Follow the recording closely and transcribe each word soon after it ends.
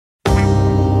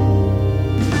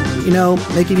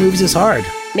making movies is hard.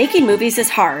 Making movies is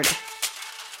hard.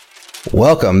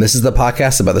 Welcome. This is the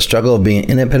podcast about the struggle of being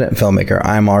an independent filmmaker.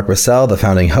 I'm Mark Russell, the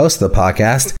founding host of the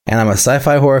podcast, and I'm a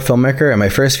sci-fi horror filmmaker, and my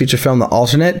first feature film, The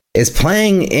Alternate, is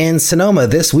playing in Sonoma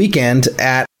this weekend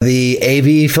at the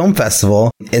AV Film Festival.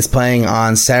 It's playing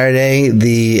on Saturday,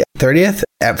 the 30th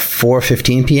at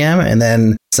 4:15 p.m. and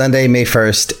then Sunday, May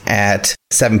 1st at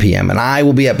 7 p.m. And I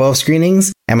will be at both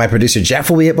screenings, and my producer Jeff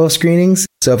will be at both screenings.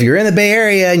 So if you're in the Bay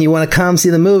Area and you want to come see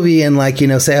the movie and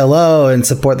say hello and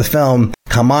support the film,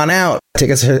 come on out.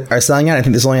 Tickets are selling out. I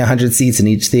think there's only 100 seats in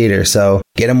each theater, so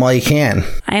get them while you can.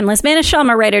 I'm Liz Manischel. I'm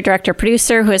a writer, director,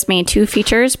 producer who has made 2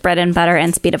 features, Bread and Butter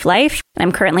and Speed of Life.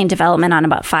 I'm currently in development on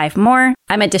about 5 more.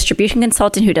 I'm a distribution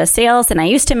consultant who does sales, and I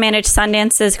used to manage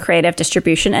Sundance's creative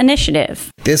distribution initiative.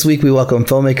 This week, we welcome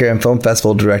filmmaker and film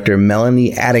festival director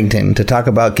Melanie Addington to talk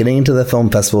about getting into the film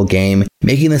festival game,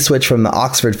 making the switch from the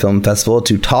Oxford Film Festival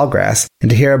to Tallgrass, and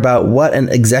to hear about what an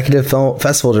executive film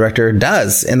festival director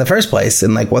does in the first place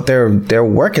and what their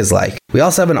work is like. We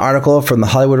also have an article from The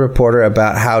Hollywood Reporter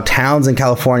about how towns in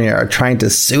California are trying to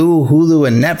sue Hulu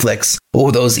and Netflix,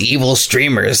 those evil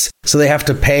streamers, so they have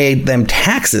to pay them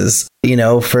taxes,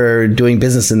 for doing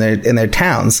business in their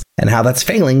towns, and how that's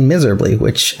failing miserably,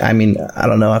 which, I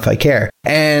don't know if I care.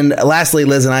 And lastly,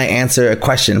 Liz and I answer a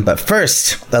question, but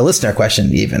first, a listener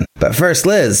question even. But first,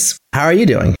 Liz, how are you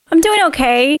doing? I'm doing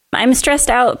okay. I'm stressed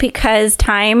out because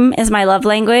time is my love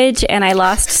language, and I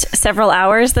lost several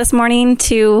hours this morning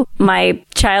to my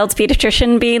child's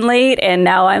pediatrician being late, and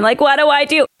now I'm like, what do I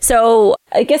do? So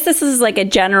I guess this is a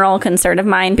general concern of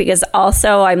mine, because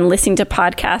also I'm listening to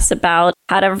podcasts about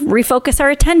how to refocus our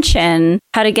attention,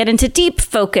 how to get into deep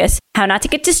focus, how not to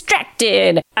get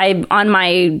distracted. I'm on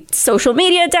my social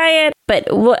media diet, but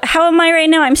how am I right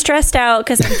now? I'm stressed out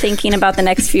because I'm thinking about the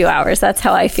next few hours. That's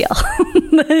how I feel.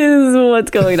 That is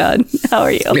what's going on. How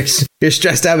are you? You're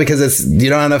stressed out because you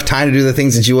don't have enough time to do the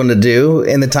things that you want to do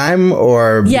in the time,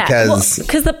 or because...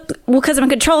 because I'm a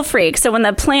control freak. So when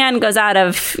the plan goes out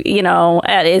of,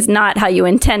 it is not how you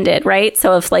intended, right?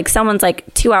 So if someone's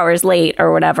 2 hours late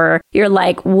or whatever, you're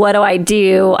like, what do I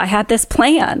do? I had this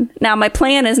plan. Now my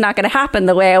plan is not going to happen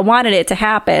the way I wanted it to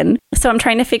happen. So I'm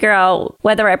trying to figure out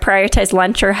whether I prioritize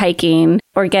lunch or hiking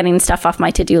or getting stuff off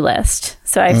my to-do list.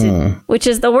 So I have to, which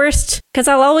is the worst, because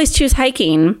I'll always choose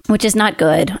hiking, which is not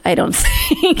good. I don't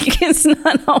think it's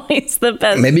not always the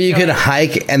best. Maybe you could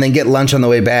hike and then get lunch on the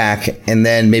way back, and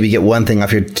then maybe get one thing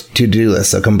off your to-do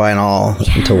list. So combine all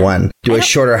into one. Do a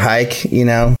shorter hike,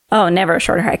 Oh, never a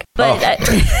shorter hike. But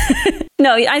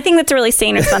no, I think that's a really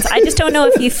sane response. I just don't know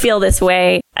if you feel this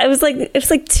way. It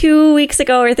was 2 weeks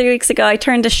ago or 3 weeks ago, I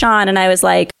turned to Sean and I was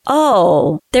like,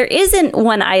 oh, there isn't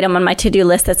one item on my to-do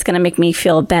list that's going to make me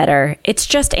feel better. It's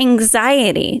just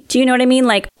anxiety. Do you know what I mean?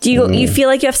 Do you feel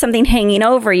like you have something hanging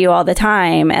over you all the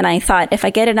time? And I thought, if I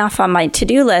get enough on my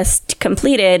to-do list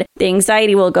completed, the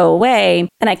anxiety will go away.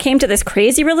 And I came to this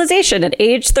crazy realization at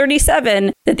age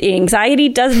 37 that the anxiety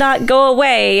does not go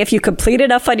away if you complete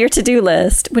enough on your to-do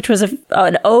list, which was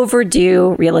an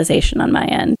overdue realization on my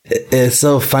end. It's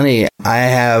so funny. I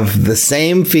have the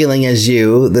same feeling as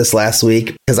you this last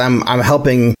week, because I'm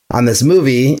helping on this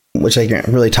movie, which I can't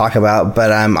really talk about,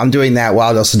 but I'm doing that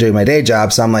while also doing my day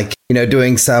job. So I'm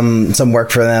doing some work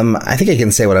for them. I think I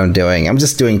can say what I'm doing. I'm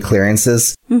just doing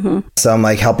clearances. Mm-hmm. So I'm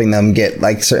helping them get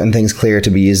certain things clear to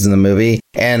be used in the movie.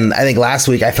 And I think last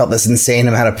week I felt this insane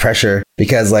amount of pressure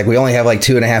because we only have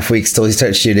 2.5 weeks till we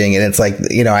start shooting. And it's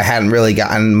I hadn't really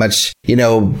gotten much,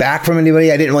 back from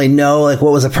anybody. I didn't really know what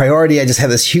was a priority. I just had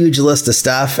this huge list of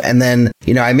stuff. And then,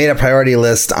 I made a priority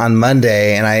list on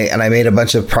Monday, and I made a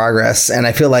bunch of progress. And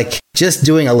I feel like just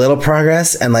doing a little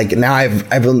progress, and now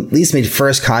I've at least made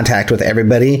first contact with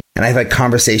everybody. And I've had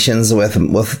conversations with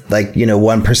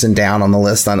one person down on the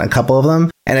list on a couple of them.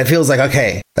 And it feels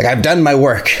okay, I've done my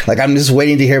work. I'm just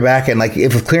waiting to hear back. And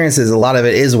if with clearances, a lot of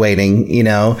it is waiting, and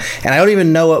I don't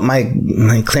even know what my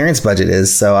clearance budget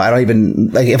is. So I don't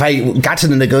even, if I got to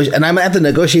the negotiation, and I'm at the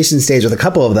negotiation stage with a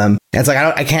couple of them. And it's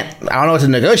I don't know what to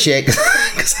negotiate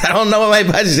because I don't know what my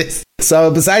budget is.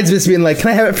 So besides just being can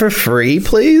I have it for free,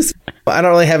 please? I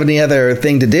don't really have any other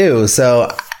thing to do. So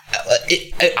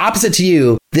opposite to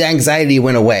you, the anxiety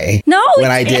went away. No,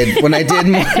 when I did more.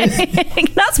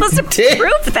 You're not supposed to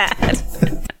prove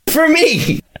that. For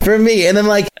me. And then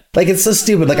it's so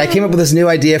stupid. I came up with this new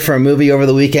idea for a movie over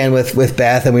the weekend with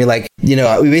Beth, and we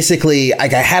we basically, I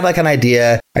had an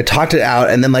idea, I talked it out,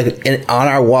 and then on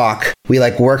our walk, we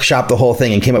workshopped the whole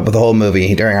thing and came up with the whole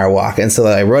movie during our walk. And so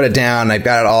I wrote it down, I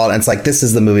got it all, and it's this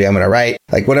is the movie I'm going to write.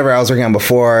 Whatever I was working on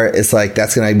before, it's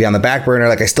that's going to be on the back burner.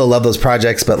 I still love those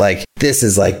projects, but this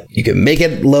is you can make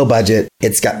it low budget.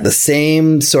 It's got the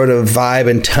same sort of vibe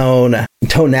and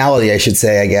tonality, I should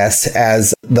say, I guess,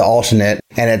 as the alternate.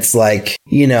 And it's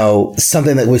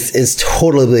something that is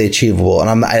totally achievable.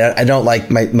 And I don't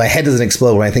my head doesn't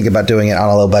explode when I think about doing it on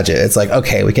a low budget. It's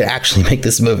okay, we can actually make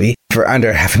this movie for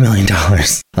under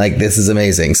 $500,000. This is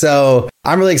amazing. So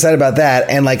I'm really excited about that.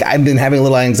 And I've been having a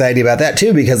little anxiety about that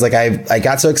too, because I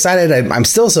got so excited. I'm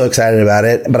still so excited about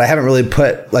it, but I haven't really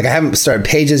I haven't started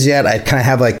pages yet. I kind of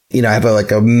have I have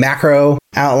a macro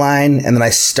outline, and then I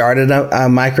started a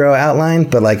micro outline,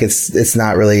 but it's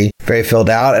not really very filled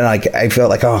out. And I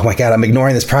feel oh my God, I'm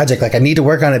ignoring this project. I need to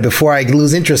work on it before I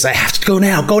lose interest. I have to go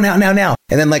now.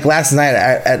 And then last night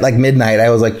at midnight, I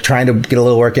was trying to get a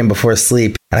little work in before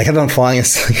sleep, and I kept on falling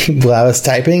asleep while I was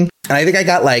typing. And I think I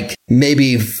got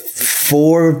maybe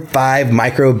 4 or 5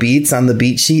 micro beats on the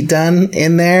beat sheet done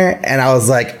in there. And I was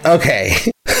okay,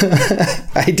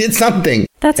 I did something.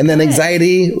 And then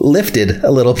anxiety lifted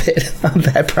a little bit on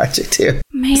that project too.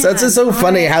 Man, so it's just so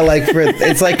funny how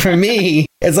for me,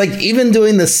 it's even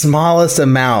doing the smallest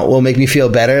amount will make me feel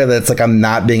better. That's I'm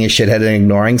not being a shithead and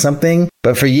ignoring something.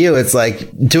 But for you, it's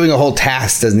doing a whole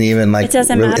task doesn't even it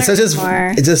doesn't matter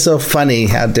anymore. It's just so funny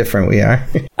how different we are.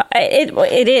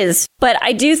 It is. But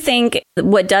I do think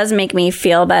what does make me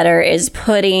feel better is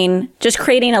creating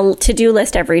a to-do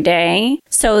list every day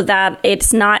so that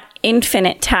it's not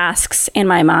infinite tasks in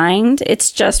my mind.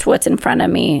 It's just what's in front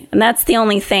of me. And that's the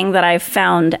only thing that I've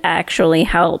found actually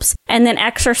helps. And then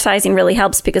exercising really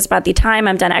helps, because by the time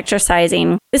I'm done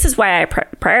exercising, this is why I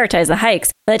prioritize the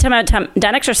hikes. By the time I'm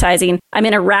done exercising, I'm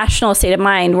in a rational state of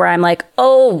mind where I'm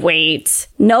oh, wait,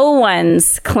 no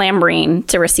one's clamoring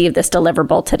to receive this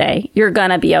deliverable today. You're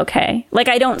going to be okay.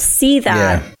 I don't see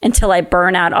that until I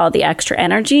burn out all the extra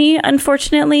energy,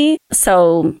 unfortunately.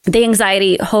 So the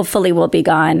anxiety hopefully will be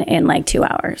gone in 2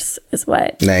 hours is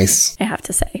what nice I have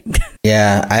to say.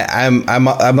 Yeah,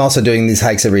 I'm also doing these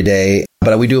hikes every day,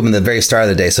 but we do them in the very start of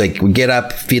the day. So we get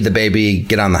up, feed the baby,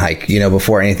 get on the hike,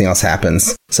 before anything else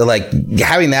happens. So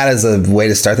having that as a way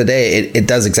to start the day, it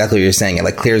does exactly what you're saying.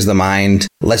 It clears the mind,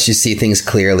 lets you see things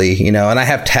clearly, and I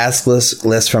have task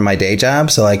lists for my day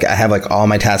job. So I have all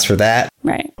my tasks for that.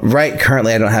 Right.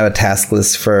 Currently, I don't have a task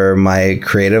list for my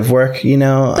creative work,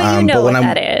 But what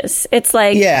that is. It's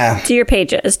do your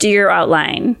pages, do your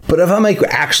outline. But if I'm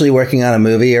actually working on a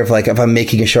movie, or if I'm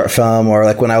making a short film,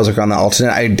 or when I was working on the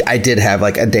alternate, I did have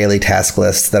a daily task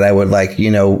list that I would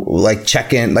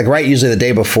check in, write usually the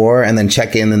day before, and then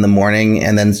check in the morning,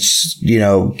 and then,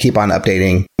 keep on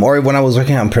updating. Or when I was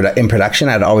working on in production,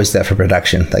 I'd always do that for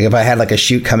production. If I had a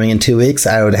shoot coming in 2 weeks,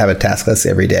 I would have a task list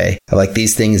every day of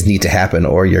these things need to happen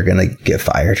or you're going to get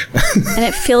fired. And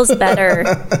it feels better.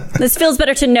 This feels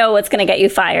better to know what's going to get you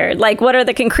fired. What are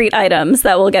the concrete items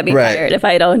that will get me fired if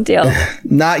I don't deal?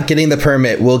 Not getting the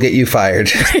permit will get you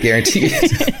fired. Guaranteed.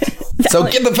 So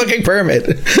get the fucking permit.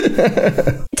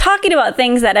 Talking about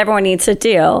things that everyone needs to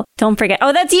do. Don't forget.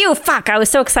 Oh, that's you. Fuck. I was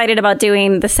so excited about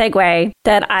doing the segue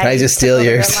that Can I just steal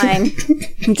yours?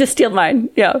 Just steal mine.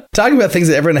 Yeah. Talking about things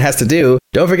that everyone has to do.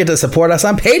 Don't forget to support us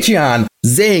on Patreon.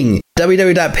 Zing.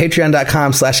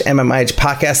 www.patreon.com/MMIH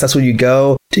podcast. That's where you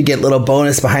go to get little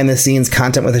bonus behind the scenes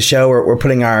content with the show. We're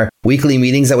putting our weekly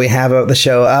meetings that we have of the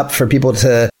show up for people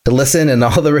to listen, and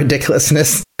all the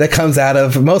ridiculousness that comes out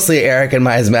of mostly Eric and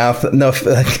my mouth. No,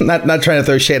 not trying to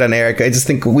throw shade on Eric. I just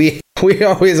think we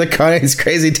always are going these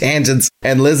crazy tangents,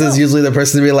 and Liz is usually the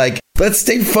person to be let's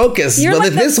stay focused. You're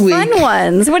this week, fun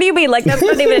ones. What do you mean? That's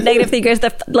not even a negative thing.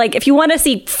 If you want to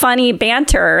see funny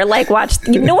banter, watch.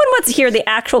 No one wants to hear the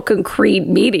actual concrete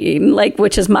meeting,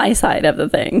 which is my side of the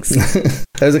things.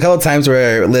 There's a couple of times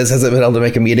where Liz hasn't been able to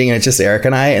make a meeting, and it's just Eric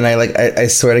and I I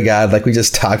swear to God, we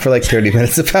just talk for 30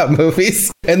 minutes about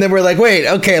movies, and then we're wait,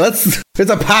 okay, there's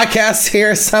a podcast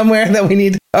here somewhere that we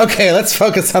need. Okay, let's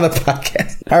focus on the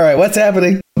podcast. All right, what's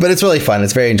happening? But it's really fun.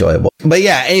 It's very enjoyable. But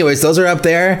yeah, anyways, those are up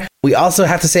there. We also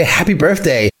have to say happy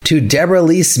birthday to Deborah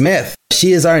Lee Smith.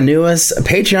 She is our newest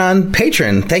Patreon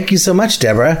patron. Thank you so much,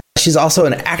 Deborah. She's also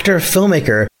an actor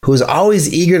filmmaker who is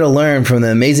always eager to learn from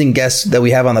the amazing guests that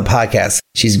we have on the podcast.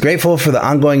 She's grateful for the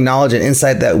ongoing knowledge and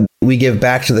insight that we give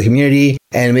back to the community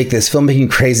and make this filmmaking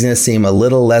craziness seem a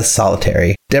little less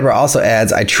solitary. Deborah also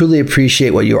adds, I truly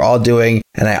appreciate what you're all doing,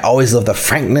 and I always love the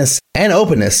frankness and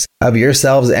openness of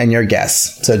yourselves and your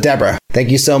guests. So Deborah, thank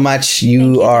you so much.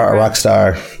 You are Deborah. A rock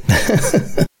star.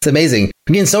 It's amazing.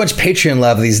 We're getting so much Patreon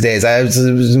love these days. It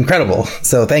was incredible.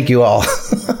 So thank you all.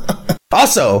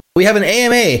 Also, we have an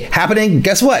AMA happening,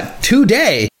 guess what?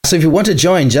 Today. So if you want to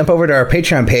join, jump over to our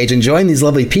Patreon page and join these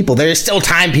lovely people. There is still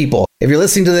time, people. If you're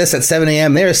listening to this at 7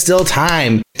 a.m., there is still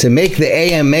time to make the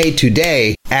AMA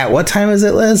today. At what time is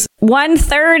it, Liz?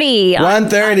 1:30. 1:30. On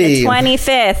the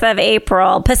 25th of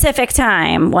April, Pacific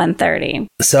time, 1:30.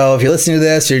 So if you're listening to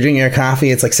this, you're drinking your coffee,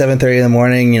 it's like 7:30 in the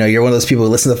morning. You know, you're one of those people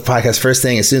who listen to the podcast first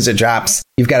thing as soon as it drops.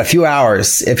 You've got a few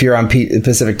hours if you're on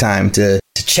Pacific time to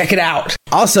check it out.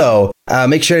 Also,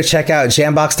 make sure to check out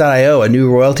Jambox.io, a new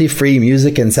royalty-free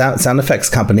music and sound effects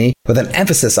company with an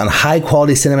emphasis on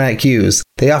high-quality cinematic cues.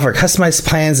 They offer customized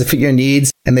plans that fit your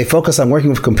needs, and they focus on working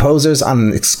with composers on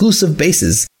an exclusive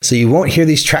basis, so you won't hear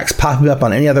these tracks popping up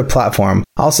on any other platform.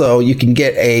 Also, you can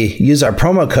use our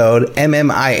promo code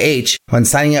MMIH when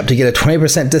signing up to get a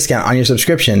 20% discount on your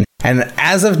subscription. And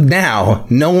as of now,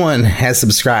 no one has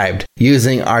subscribed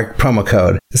using our promo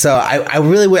code. So I'm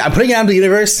putting it out into the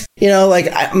universe,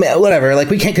 whatever. Like,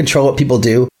 we can't control what people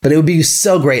do, but it would be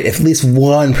so great if at least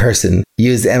one person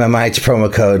used the MMIH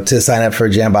promo code to sign up for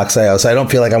Jambox.io. So I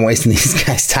don't feel like I'm wasting these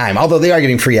guys' time, although they are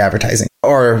getting free advertising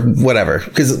or whatever,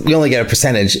 because we only get a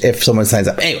percentage if someone signs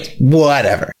up. Anyway,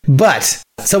 whatever. But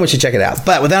someone should check it out.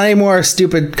 But without any more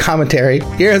stupid commentary,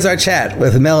 here's our chat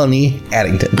with Melanie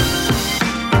Addington.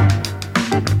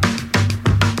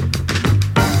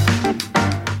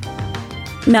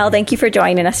 Mel, thank you for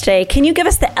joining us today. Can you give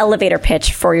us the elevator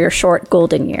pitch for your short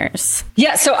Golden Years?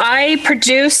 Yeah, so I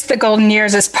produced the Golden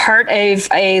Years as part of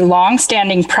a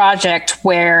long-standing project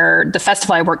where the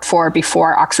festival I worked for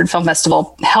before, Oxford Film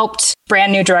Festival, helped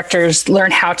brand new directors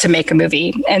learn how to make a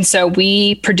movie. And so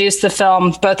we produced the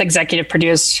film, both executive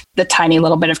produced the tiny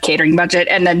little bit of catering budget,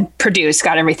 and then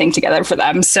got everything together for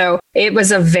them. So it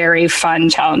was a very fun,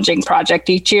 challenging project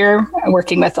each year,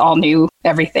 working with all new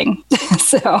everything.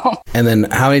 And then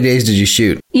how many days did you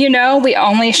shoot? We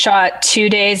only shot 2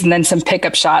 days and then some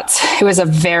pickup shots. It was a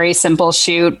very simple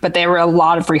shoot, but there were a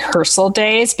lot of rehearsal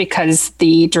days because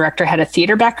the director had a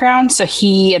theater background. So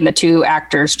he and the two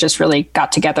actors just really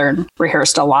got together and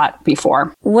rehearsed a lot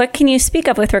before. What can you speak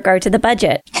of with regard to the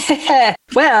budget?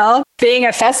 Well, being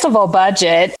a festival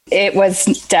budget, it was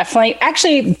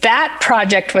actually that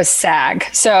project was SAG.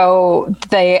 So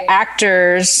the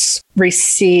actors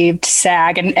received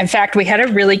SAG. And in fact, we had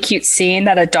a really cute scene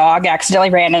that a dog accidentally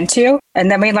ran into. And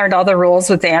then we learned all the rules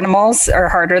with animals are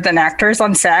harder than actors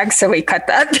on SAG. So we cut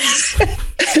that.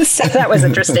 So that was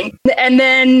interesting. And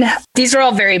then these are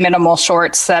all very minimal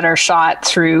shorts that are shot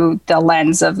through the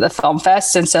lens of the Film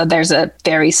Fest. And so there's a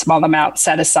very small amount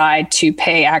set aside to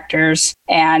pay actors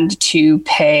and to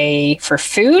pay for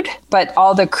food. But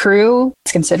all the crew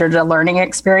is considered a learning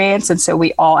experience. And so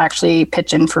we all actually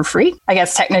pitch in for free. I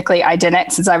guess technically I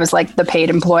didn't, since I was like the paid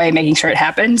employee making sure it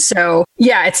happened. So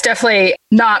yeah, it's definitely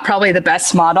not probably the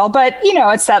best model, but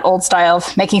it's that old style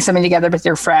of making something together with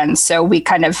your friends. So we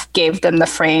kind of gave them the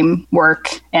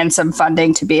framework and some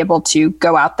funding to be able to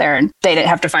go out there, and they didn't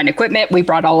have to find equipment. We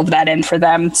brought all of that in for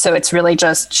them. So it's really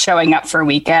just showing up for a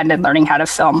weekend and learning how to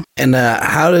film. And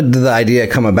how did the idea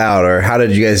come about, or how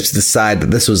did you guys decide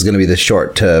that this was going to be the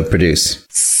short to produce?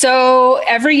 So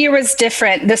every year was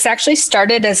different. This actually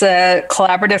started as a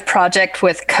collaborative project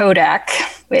with Kodak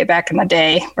way back in the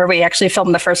day, where we actually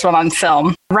filmed the first one on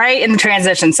film, right in the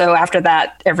transition. So after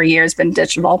that, every year has been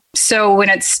digital. So when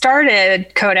it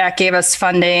started, Kodak gave us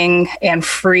funding and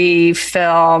free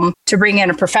film to bring in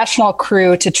a professional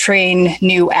crew to train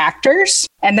new actors.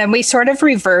 And then we sort of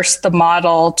reversed the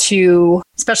model to,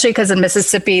 especially because in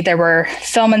Mississippi, there were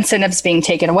film incentives being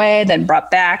taken away, then brought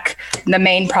back. And the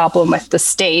main problem with the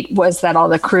state was that all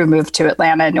the crew moved to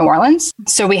Atlanta and New Orleans.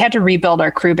 So we had to rebuild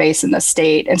our crew base in the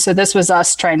state. And so this was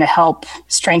us trying to help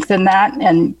strengthen that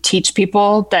and teach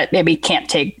people that maybe can't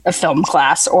take a film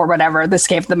class or whatever. This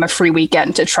gave them a free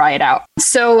weekend to try it out.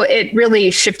 So it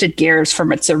really shifted gears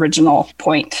from its original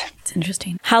point. That's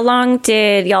interesting. How long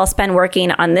did y'all spend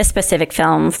working on this specific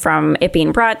film from it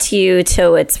being brought to you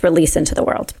to its release into the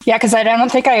world? Yeah, because I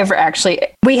don't think I ever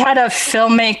we had a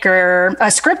filmmaker, a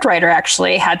scriptwriter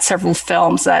actually had several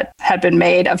films that had been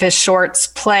made of his shorts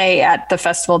play at the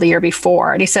festival the year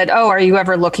before. And he said, "Oh, are you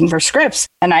ever looking for scripts?"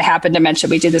 And I happened to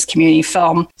mention we do this community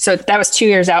film. So that was 2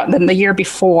 years out. And then the year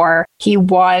before, he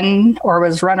won or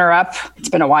was runner-up. It's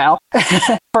been a while.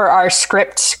 For our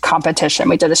script competition.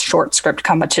 We did a short script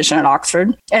competition at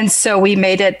Oxford. And so we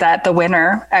made it that the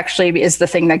winner actually is the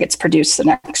thing that gets produced the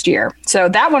next year. So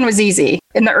that one was easy.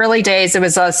 in the early days, it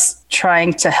was us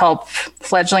trying to help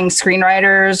fledgling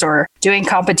screenwriters or doing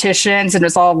competitions. And it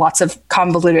was all lots of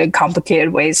convoluted,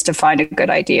 complicated ways to find a good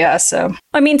idea. So,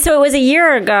 I mean, so it was a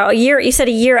year ago, you said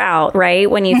a year out, right?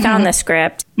 When you found the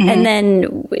script. And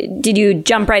then did you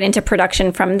jump right into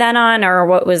production from then on, or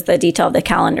what was the detail of the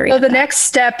calendar? So the next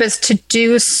step is to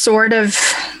do sort of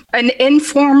an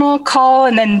informal call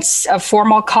and then a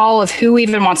formal call of who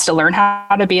even wants to learn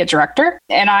how to be a director.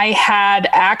 And I had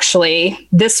actually,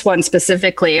 this one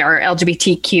specifically, our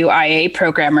LGBTQIA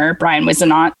programmer, Brian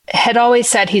Wizenant, had always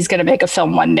said he's going to make a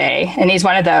film one day. And he's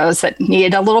one of those that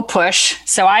needed a little push.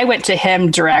 So I went to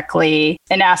him directly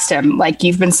and asked him, like,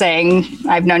 you've been saying,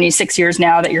 I've known you 6 years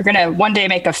now, that you're going to one day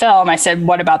make a film. I said,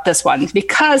 what about this one?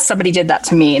 Because somebody did that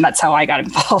to me. And that's how I got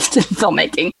involved in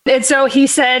filmmaking. And so he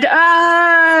said,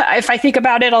 if I think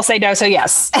about it, I'll say no. So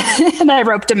yes. And I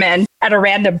roped him in at a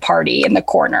random party in the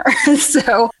corner.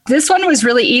 So this one was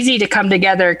really easy to come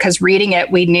together because reading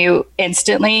it, we knew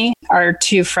instantly our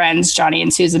two friends, Johnny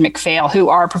and Susan McPhail, who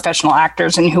are professional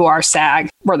actors and who are SAG,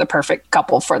 were the perfect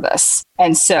couple for this.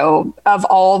 And so of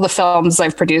all the films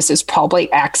I've produced, is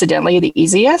probably accidentally the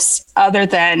easiest, other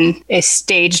than a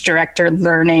stage director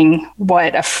learning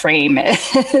what a frame is.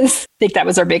 I think that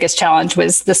was our biggest challenge,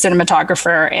 was the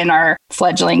cinematographer and our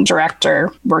fledgling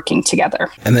director working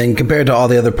together. And then compared to all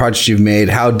the other projects you've made,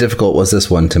 how difficult was this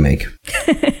one to make?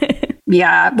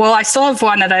 Yeah, well, I still have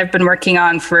one that I've been working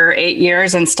on for 8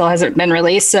 years and still hasn't been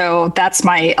released. So that's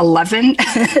my 11.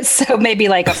 So maybe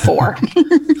like a 4.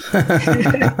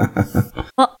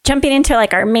 Well, jumping into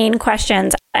like our main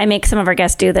questions, I make some of our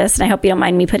guests do this, and I hope you don't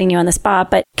mind me putting you on the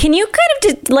spot, but can you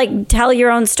kind of like tell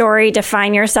your own story,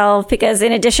 define yourself? Because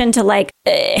in addition to like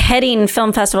heading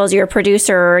film festivals, you're a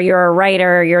producer, you're a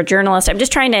writer, you're a journalist. I'm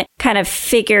just trying to kind of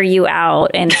figure you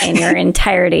out in your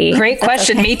entirety. Great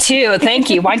question. Okay. Me too. Thank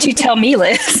you. Why don't you tell me,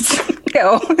 Liz?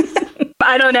 Go.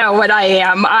 I don't know what I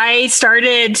am. I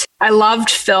loved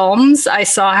films. I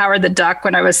saw Howard the Duck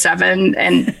when I was 7.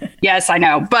 And yes, I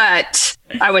know. But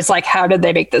I was like, how did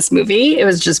they make this movie? It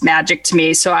was just magic to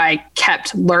me. So I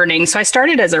kept learning. So I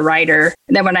started as a writer.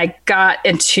 And then when I got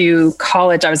into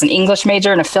college, I was an English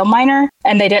major and a film minor.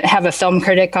 And they didn't have a film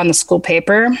critic on the school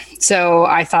paper. So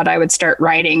I thought I would start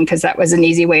writing because that was an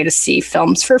easy way to see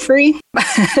films for free,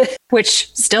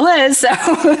 which still is. So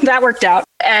that worked out.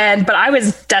 But I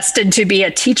was destined to be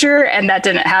a teacher, and that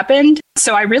didn't happen.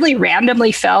 So I really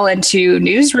randomly fell into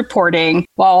news reporting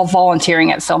while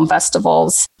volunteering at film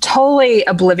festivals, totally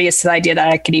oblivious to the idea that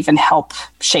I could even help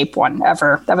shape one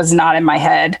ever. That was not in my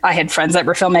head. I had friends that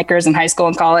were filmmakers in high school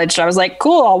and college. So I was like,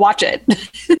 cool, I'll watch it.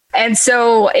 And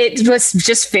so it was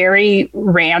just very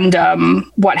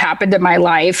random what happened in my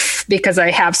life, because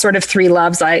I have sort of 3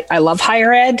 loves. I love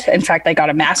higher ed. In fact, I got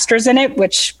a master's in it,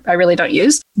 which I really don't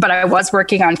use. But I was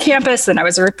working on campus, and I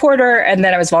was a reporter, and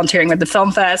then I was volunteering with the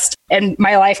Film Fest. And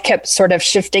my life kept sort of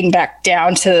shifting back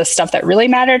down to the stuff that really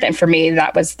mattered. And for me,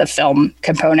 that was the film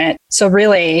component. So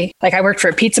really, like, I worked for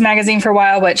a pizza magazine for a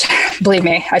while, which, believe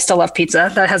me, I still love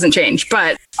pizza. That hasn't changed.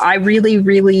 But I really,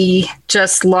 really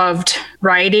just loved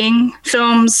writing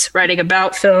films, writing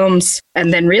about films.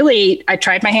 And then really, I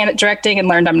tried my hand at directing and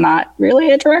learned I'm not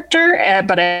really a director,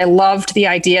 but I loved the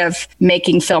idea of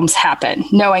making films happen,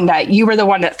 knowing that you were the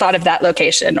one that thought of that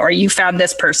location, or you found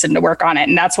this person to work on it.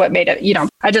 And that's what made it,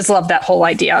 I just love that whole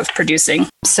idea of producing.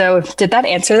 So did that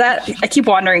answer that? I keep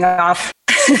wandering off.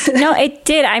 No, it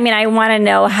did. I mean, I want to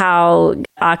know how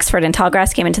Oxford and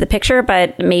Tallgrass came into the picture,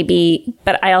 but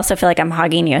I also feel like I'm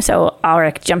hogging you. So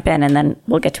Ulrich, jump in and then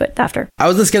we'll get to it after. I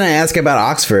was just going to ask about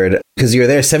Oxford, because you were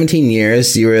there 17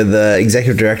 years. You were the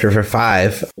executive director for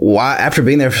 5. Why, after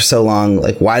being there for so long,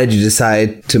 like, why did you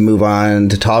decide to move on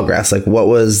to Tallgrass? Like, what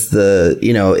was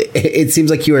it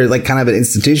seems like you were like kind of an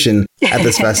institution at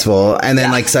this festival, and then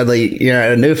like suddenly you're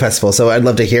at a new festival. So I'd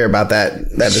love to hear about that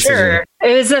decision. Sure.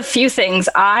 It was a few things.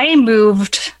 I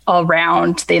moved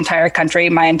around the entire country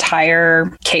my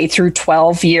entire K through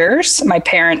 12 years. My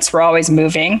parents were always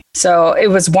moving. So it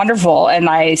was wonderful. And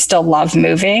I still love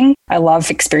moving. I love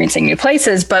experiencing new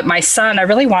places. But my son, I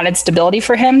really wanted stability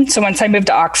for him. So once I moved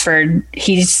to Oxford,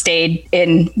 he stayed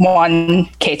in one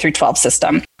K through 12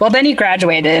 system. Well, then he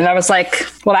graduated, and I was like,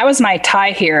 well, that was my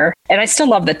tie here. And I still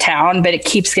love the town, but it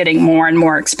keeps getting more and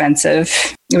more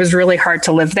expensive. It was really hard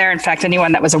to live there. In fact,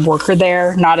 anyone that was a worker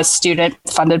there, not a student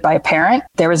funded by a parent,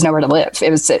 there was nowhere to live.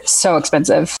 It was so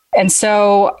expensive. And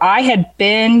so I had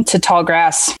been to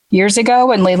Tallgrass years ago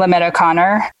when Leila Met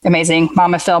O'Connor, amazing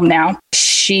Mama Film now,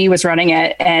 she was running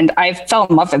it, and I fell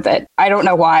in love with it. I don't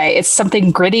know why. It's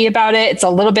something gritty about it. It's a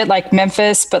little bit like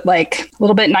Memphis, but like a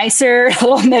little bit nicer, a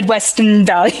little Midwestern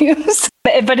values.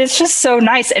 But it's just so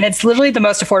nice. And it's literally the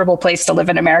most affordable place to live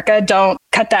in America. Don't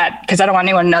cut that because I don't want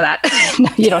anyone to know that. No,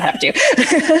 you don't have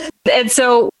to. And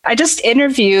so I just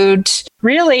interviewed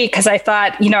really because I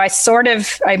thought,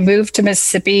 I moved to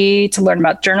Mississippi to learn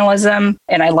about journalism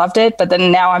and I loved it. But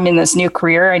then now I'm in this new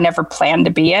career I never planned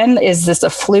to be in. Is this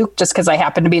a fluke just because I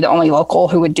happen to be the only local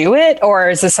who would do it? Or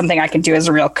is this something I can do as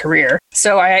a real career?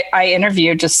 So I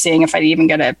interviewed just seeing if I'd even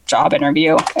get a job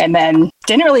interview and then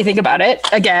didn't really think about it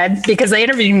again because they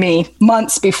interviewed me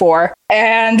months before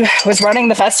and was running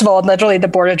the festival. And literally the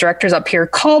board of directors up here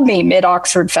called me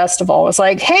mid-Oxford Festival. It was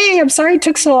like, hey, I'm sorry it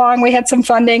took so long. We had some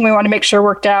funding. We want to make sure it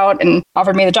worked out and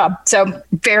offered me the job. So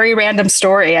very random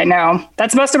story. I know.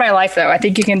 That's most of my life, though. I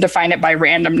think you can define it by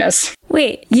randomness.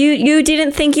 Wait, you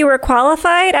didn't think you were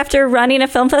qualified after running a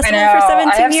film festival for 17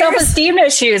 years? I have self-esteem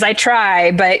issues. I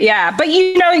try, but yeah. But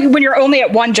when you're only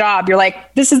at one job, you're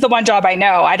like, this is the one job I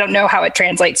know. I don't know how it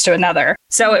translates to another.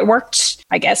 So it worked,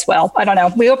 I guess. Well, I don't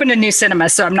know. We opened a new cinema,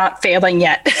 so I'm not failing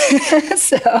yet.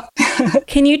 So,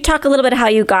 can you talk a little bit how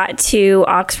you got to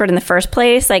Oxford in the first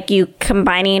place? Like you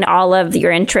combining all of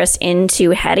your interests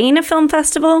into heading a film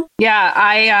festival? Yeah,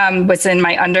 I was in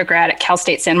my undergrad at Cal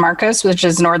State San Marcos, which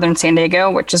is northern San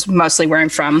Diego, which is mostly where I'm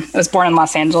from. I was born in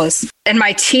Los Angeles. And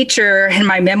my teacher in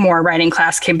my memoir writing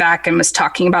class came back and was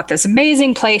talking about this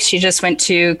amazing place she just went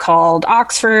to called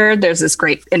Oxford. There's this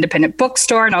great independent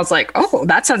bookstore. And I was like, oh,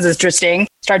 that sounds interesting.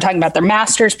 Started talking about their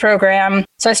master's program.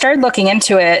 So I started looking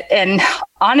into it. And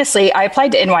honestly, I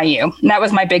applied to NYU. And that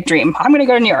was my big dream. I'm going to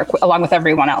go to New York along with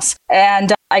everyone else.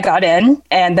 And I got in,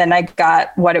 and then I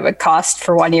got what it would cost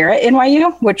for 1 year at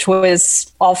NYU, which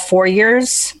was all 4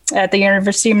 years at the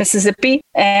University of Mississippi.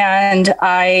 And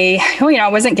I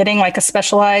wasn't getting like a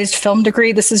specialized film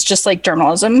degree. This is just like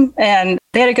journalism. And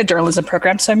they had a good journalism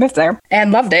program. So I moved there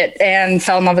and loved it and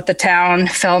fell in love with the town,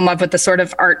 fell in love with the sort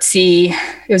of artsy.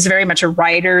 It was very much a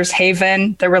writer's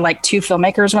haven. There were like 2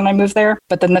 filmmakers when I moved there,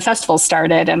 but then the festival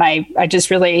started. And I just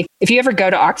really, if you ever go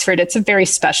to Oxford, it's a very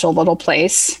special little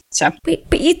place. So,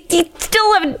 but you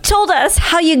still haven't told us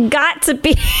how you got to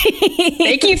be.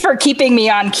 Thank you for keeping me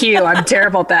on cue. I'm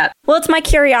terrible at that. Well, it's my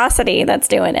curiosity that's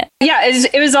doing it. Yeah,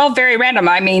 it was all very random.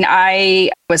 I mean,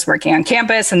 I was working on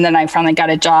campus and then I finally got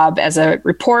a job as a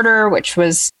reporter, which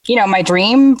was, my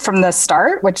dream from the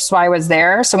start, which is why I was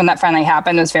there. So when that finally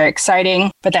happened, it was very exciting.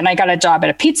 But then I got a job at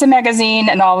a pizza magazine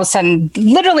and all of a sudden,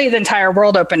 literally the entire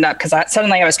world opened up because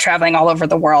suddenly I was traveling all over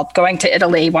the world, going to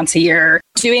Italy once a year,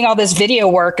 doing all this video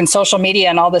work and social media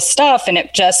and all this stuff. And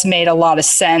it just made a lot of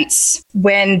sense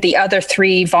when the other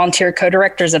 3 volunteer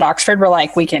co-directors at Oxford were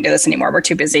like, we can't do this anymore. We're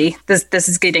too busy. This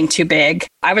is getting too big.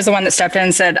 I was the one that stepped in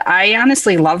and said, I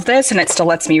honestly love this and it still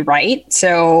lets me write.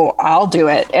 So I'll do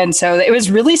it. And so it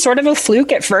was really sort of a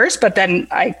fluke at first, but then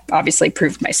I obviously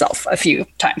proved myself a few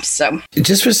times. So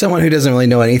just for someone who doesn't really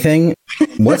know anything,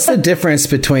 what's the difference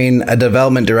between a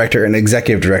development director and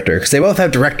executive director? Because they both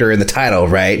have director in the title,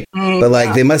 right?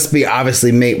 But they must be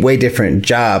obviously way different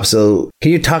jobs. So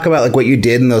can you talk about like what you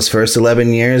did in those first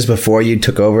 11 years before you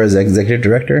took over as executive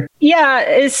director? Yeah,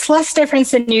 it's less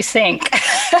difference than you think.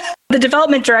 The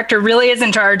development director really is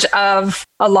in charge of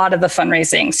a lot of the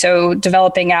fundraising. So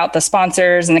developing out the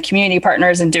sponsors and the community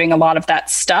partners and doing a lot of that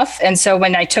stuff. And so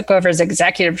when I took over as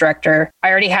executive director, I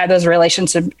already had those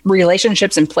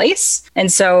relationships in place.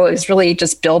 And so it was really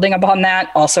just building upon that,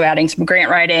 also adding some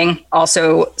grant writing,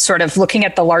 also sort of looking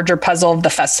at the larger puzzle of the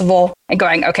festival and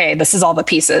going, okay, this is all the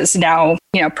pieces. Now,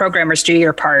 programmers do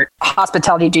your part,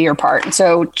 hospitality do your part. And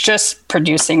so just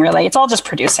producing, really, it's all just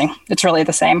producing. It's really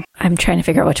the same. I'm trying to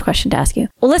figure out which question to ask you.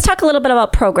 Well, let's talk a little bit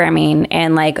about programming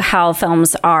and like how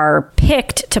films are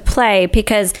picked to play,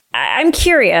 because I'm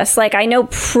curious. Like, I know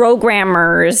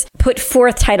programmers put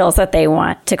forth titles that they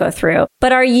want to go through,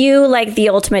 but are you like the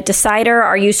ultimate decider?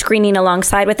 Are you screening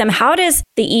alongside with them? How does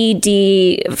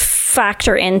the ED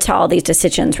factor into all these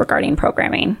decisions regarding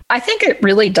programming? I think it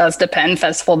really does depend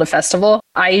festival to festival.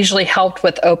 I usually helped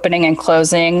with opening and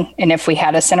closing, and if we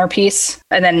had a centerpiece,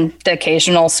 and then the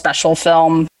occasional special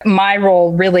film. My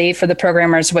role really for the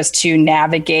programmers was to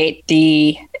navigate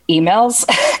the emails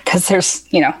because there's,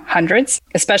 hundreds,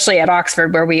 especially at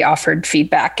Oxford where we offered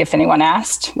feedback if anyone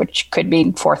asked, which could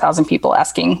mean 4,000 people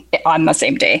asking on the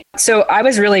same day. So I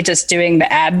was really just doing the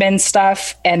admin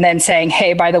stuff and then saying,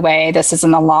 hey, by the way, this is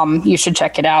an alum. You should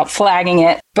check it out, flagging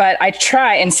it. But I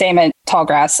try, and same at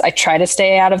Tallgrass, I try to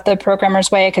stay out of the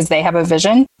programmer's way because they have a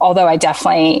vision. Although I have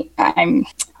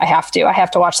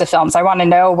to watch the films. I want to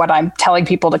know what I'm telling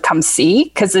people to come see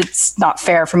because it's not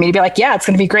fair for me to be like, yeah, it's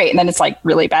going to be great. And then it's like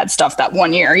really bad stuff that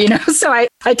 1 year, So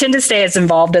I tend to stay as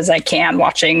involved as I can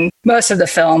watching most of the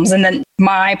films. And then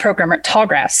my programmer at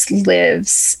Tallgrass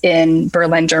lives in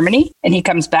Berlin, Germany, and he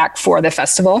comes back for the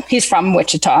festival. He's from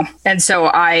Wichita. And so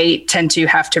I tend to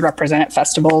have to represent at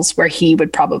festivals where he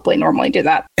would probably normally do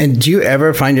that. And do you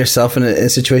ever find yourself in a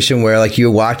situation where like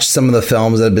you watch some of the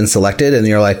films that have been selected and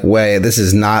you're like, wait, this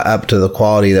is not up to the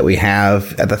quality that we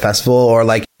have at the festival, or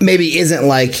like maybe isn't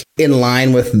like in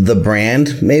line with the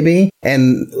brand maybe?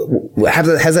 And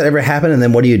has that ever happened? And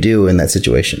then what do you do in that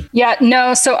situation? Yeah,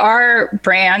 no. So our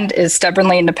brand is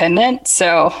stubbornly independent.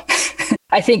 So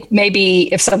I think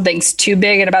maybe if something's too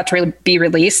big and about to be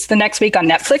released the next week on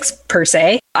Netflix per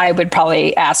se, I would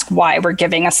probably ask why we're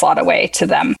giving a slot away to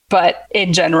them. But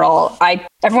in general,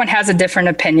 everyone has a different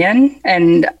opinion.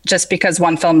 And just because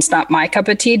one film's not my cup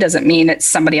of tea doesn't mean it's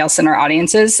somebody else in our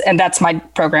audiences. And that's my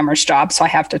programmer's job. So I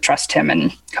have to trust him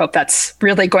and hope that's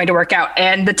really going to work out.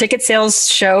 And the ticket sales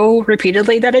show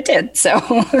repeatedly that it did. So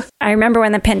I remember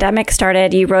when the pandemic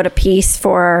started, you wrote a piece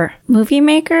for Movie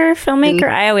Maker, Filmmaker.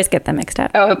 I always get them mixed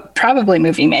up. Oh, probably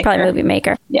Movie Maker. Probably Movie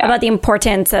Maker. Yeah. About the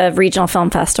importance of regional film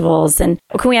festivals. And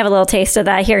can we have a little taste of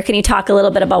that here? Can you talk a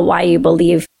little bit about why you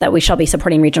believe that we shall be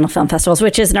supporting regional film festivals,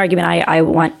 which is an argument I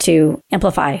want to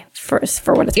amplify for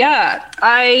what it's Yeah,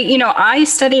 I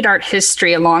studied art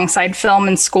history alongside film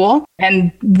in school.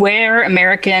 And where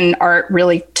American art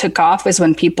really took off was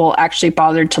when people actually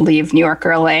bothered to leave New York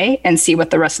or LA and see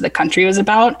what the rest of the country was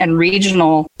about. And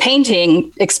regional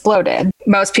painting exploded.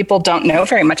 Most people don't know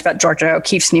very much about Georgia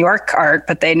O'Keeffe's New York art,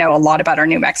 but they know a lot about our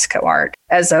New Mexico art.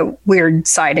 As a weird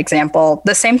side example,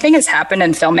 the same thing has happened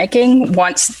in filmmaking.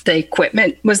 Once the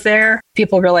equipment was there,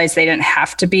 people realized they didn't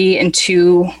have to be in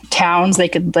two towns. They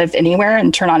could live anywhere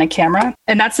and turn on a camera.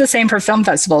 And that's the same for film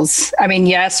festivals. I mean,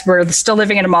 yes, we're still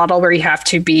living in a model where you have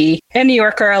to be in New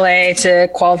York or LA to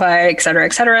qualify, et cetera,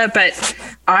 et cetera. But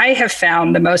I have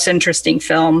found the most interesting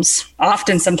films,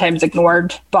 often sometimes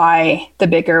ignored by the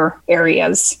bigger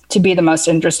areas, to be the most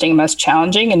interesting, most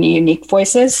challenging, and unique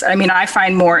voices. I mean, I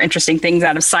find more interesting things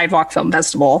out of Sidewalk Film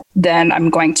Festival than I'm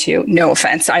going to, no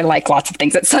offense, I like lots of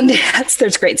things at Sundance.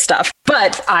 There's great stuff.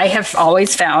 But I have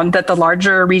always found that the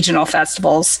larger regional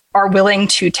festivals are willing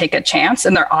to take a chance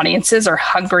and their audiences are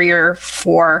hungrier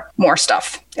for more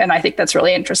stuff. And I think that's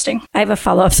really interesting. I have a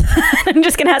follow-up. I'm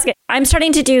just going to ask it. I'm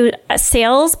starting to do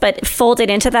sales, but folded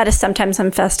into that is sometimes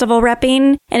some festival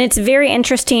repping. And it's very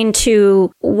interesting to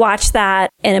watch that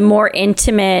in a more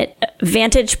intimate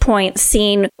vantage point,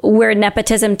 seeing where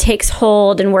nepotism takes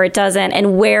hold and where it doesn't,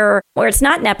 and where it's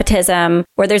not nepotism,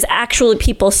 where there's actually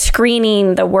people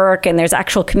screening the work and there's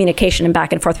actual communication and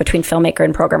back and forth between filmmaker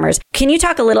and programmers. Can you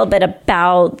talk a little bit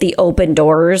about the open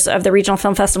doors of the Regional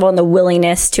Film Festival and the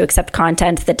willingness to accept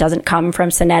content that doesn't come from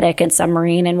Cinetic and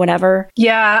Submarine and whatever?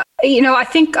 Yeah. I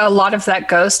think a lot of that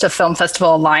goes to Film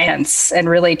Festival Alliance and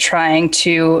really trying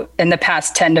to, in the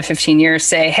past 10 to 15 years,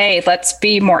 say, hey, let's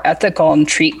be more ethical and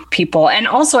treat people. And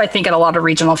also, I think at a lot of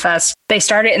regional fests, they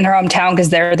start it in their hometown because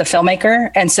they're the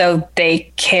filmmaker. And so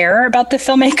they care about the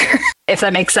filmmaker, if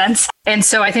that makes sense. And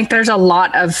so I think there's a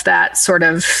lot of that sort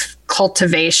of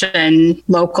cultivation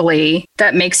locally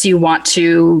that makes you want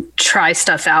to try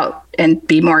stuff out and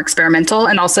be more experimental.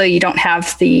 And also you don't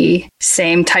have the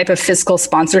same type of fiscal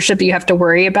sponsorship you have to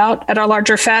worry about at our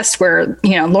larger fest where,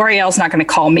 L'Oreal's not going to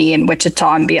call me in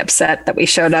Wichita and be upset that we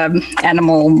showed a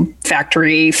animal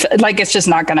factory. Like it's just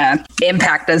not going to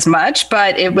impact as much,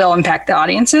 but it will impact the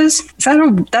audiences.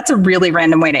 That's a really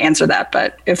random way to answer that,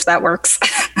 but if that works.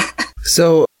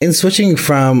 So in switching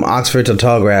from Oxford to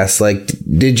Tallgrass,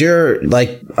 did your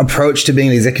approach to being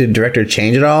an executive director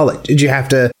change at all? Did you have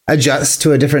to adjust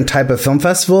to a different type of film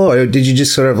festival, or did you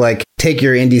just sort of take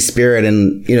your indie spirit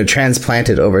and, transplant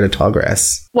it over to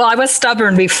Tallgrass? Well, I was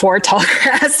stubborn before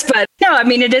Tallgrass, but no, I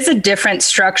mean, it is a different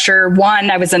structure.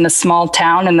 One, I was in a small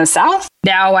town in the South.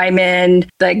 Now I'm in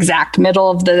the exact middle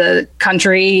of the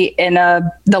country in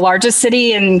the largest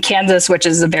city in Kansas, which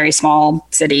is a very small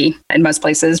city in most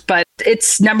places. But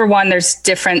it's number one, there's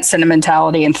different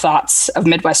sentimentality and thoughts of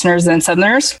Midwesterners and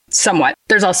Southerners. Somewhat.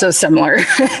 There's also similar.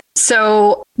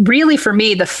 So really for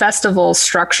me, the festival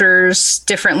structures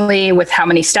differently with how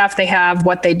many staff they have,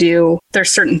 what they do. There's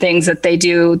certain things that they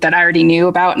do that I already knew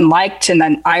about and liked. And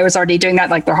then I was already doing that.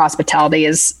 Like their hospitality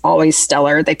is always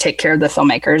stellar. They take care of the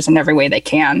filmmakers in every way they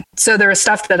can. So there was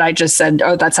stuff that I just said,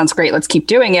 oh, that sounds great. Let's keep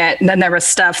doing it. And then there was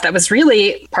stuff that was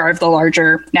really part of the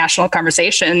larger national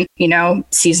conversation.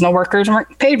 Seasonal workers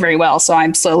weren't paid very well. So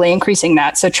I'm slowly increasing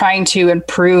that. So trying to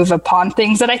improve upon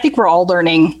things that I think we're all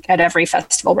learning at every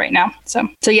festival right now. So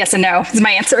yes and no is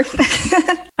my answer.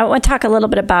 I want to talk a little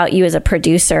bit about you as a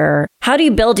producer. How do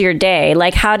you build your day?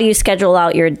 Like, how do you schedule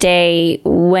out your day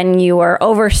when you are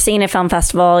overseeing a film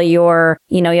festival? You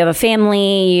have a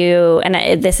family,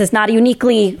 and this is not a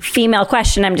uniquely female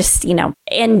question. I'm just,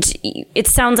 and it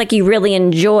sounds like you really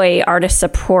enjoy artist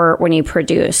support when you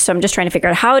produce. So I'm just trying to figure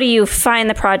out, how do you find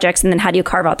the projects, and then how do you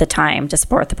carve out the time to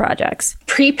support the projects?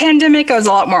 Pre-pandemic, I was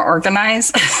a lot more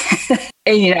organized.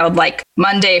 And, like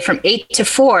Monday from 8 to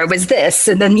 4 was this.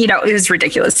 And then, it was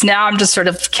ridiculous. Now I'm just sort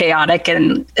of chaotic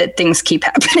and things keep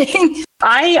happening.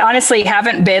 I honestly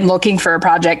haven't been looking for a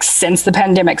project since the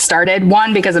pandemic started.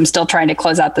 One, because I'm still trying to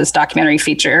close out this documentary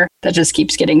feature that just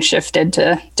keeps getting shifted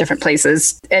to different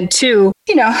places. And two,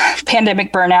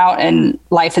 pandemic burnout and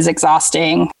life is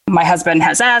exhausting. My husband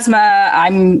has asthma.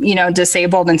 I'm,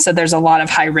 disabled. And so there's a lot of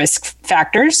high risk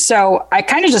factors. So I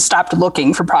kind of just stopped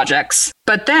looking for projects.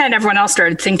 But then everyone else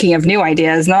started thinking of new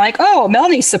ideas, and they're like, oh,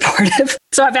 Melanie's supportive.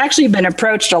 So I've actually been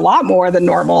approached a lot more than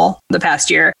normal the past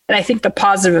year. And I think the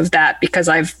positive of that, because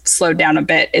I've slowed down a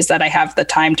bit, is that I have the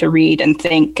time to read and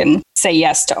think and say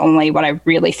yes to only what I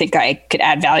really think I could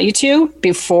add value to.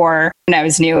 Before, when I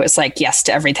was new, it was like yes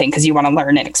to everything because you want to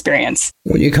learn and experience.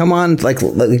 When you come on, like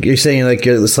you're saying, like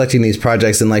you're selecting these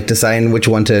projects and like deciding which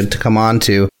one to come on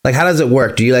to, like how does it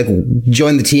work? Do you like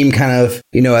join the team kind of,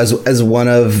 as one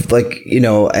of like,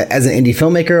 as an indie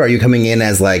filmmaker? Are you coming in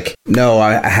as like, no,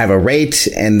 I have a rate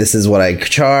and this is what I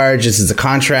charge. This is a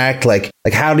contract. Like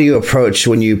how do you approach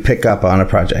when you pick up on a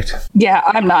project? Yeah,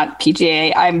 I'm not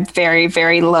PGA. I'm very,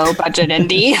 very low budget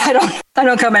indie. I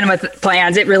don't come in with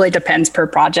plans. It really depends per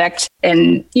project.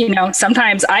 And,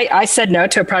 sometimes I said no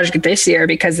to a project this year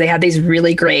because they had these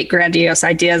really great, grandiose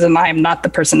ideas, and I'm not the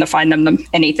person to find them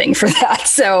anything for that.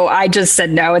 So I just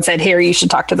said no and said, here, you should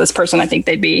talk to this person. I think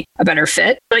they'd be a better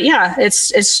fit. But yeah,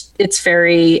 it's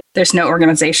very, there's no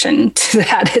organization to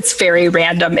that. It's very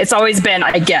random. It's always been,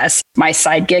 I guess, my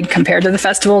side gig compared to the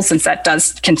festival, since that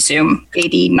does consume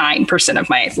 89% of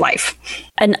my life.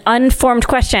 An unformed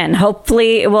question.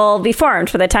 Hopefully it will be formed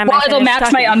for the time. Well, it'll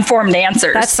match my unformed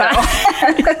answers. That's fine.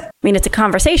 I mean, it's a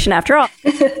conversation after all.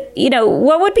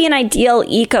 What would be an ideal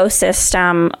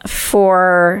ecosystem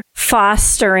for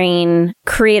fostering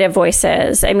creative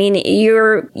voices? I mean,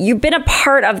 you've been a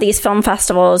part of these film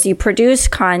festivals. You produce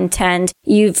content.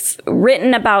 You've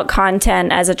written about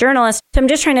content as a journalist. So I'm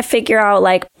just trying to figure out,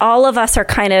 like, all of us are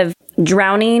kind of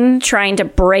drowning, trying to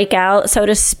break out, so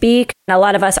to speak. And a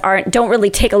lot of us don't really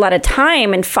take a lot of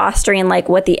time in fostering like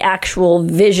what the actual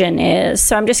vision is.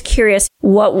 So I'm just curious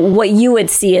what you would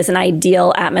see as an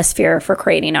ideal atmosphere for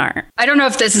creating art. I don't know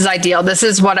if this is ideal. This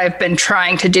is what I've been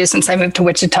trying to do since I moved to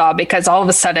Wichita, because all of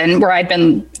a sudden, where I'd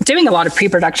been doing a lot of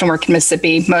pre-production work in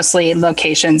Mississippi, mostly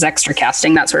locations, extra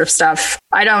casting, that sort of stuff,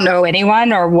 I don't know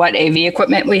anyone or what AV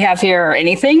equipment we have here or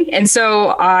anything. And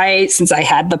so since I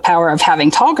had the power of having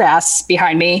tall grass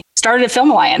behind me, started a film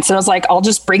alliance. And I was like, I'll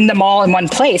just bring them all in one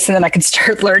place and then I could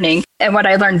start learning. And what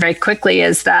I learned very quickly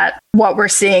is that what we're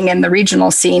seeing in the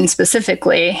regional scene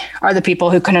specifically are the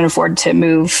people who couldn't afford to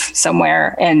move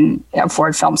somewhere and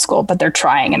afford film school, but they're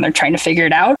trying to figure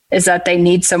it out, is that they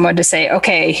need someone to say,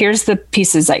 okay, here's the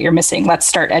pieces that you're missing. Let's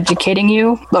start educating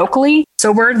you locally.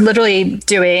 So we're literally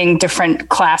doing different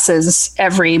classes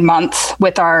every month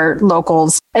with our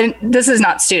locals. And this is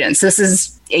not students. This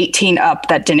is 18 up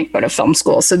that didn't go to film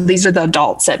school. So these are the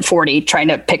adults at 40 trying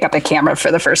to pick up a camera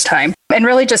for the first time and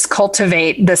really just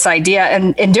cultivate this idea.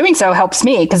 And in doing so helps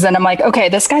me, because then I'm like, okay,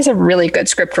 this guy's a really good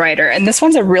script writer and this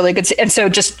one's a really good. And so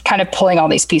just kind of pulling all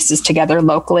these pieces together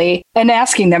locally and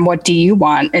asking them, what do you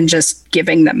want? And just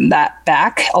giving them that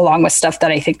back along with stuff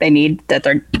that I think they need that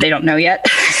they don't know yet.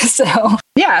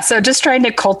 So just trying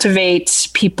to cultivate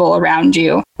people around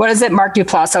you. What is it? Mark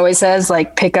Duplass always says,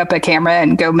 like, pick up a camera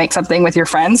and go make something with your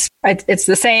friends. It's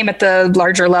the same at the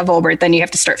larger level, where then you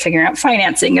have to start figuring out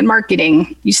financing and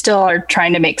marketing. You still are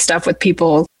trying to make stuff with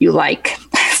people you like.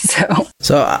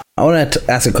 So I want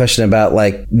to ask a question about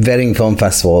like vetting film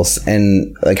festivals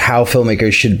and like how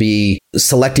filmmakers should be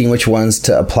selecting which ones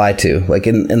to apply to. Like,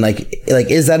 and like,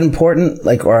 is that important?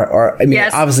 Like, or I mean,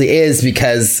 yes. It obviously is,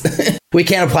 because we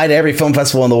can't apply to every film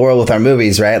festival in the world with our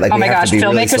movies, right? Like, oh my gosh,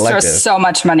 filmmakers throw so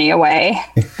much money away.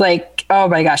 Like, oh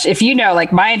my gosh, if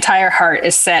like my entire heart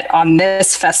is set on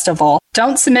this festival,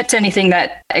 don't submit to anything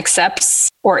that accepts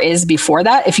or is before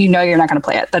that if you know you're not going to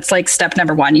play it. That's like step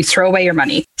number one. You throw away your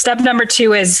money. Step number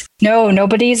two is, no,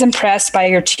 nobody's impressed by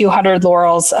your 200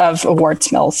 laurels of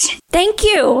awards mills. Thank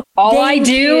you. All Thank I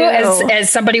do you.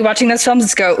 as somebody watching this film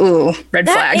is go, ooh, red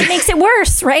flag. It makes it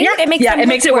worse, right? Yeah, it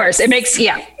makes it worse.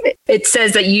 It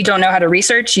says that you don't know how to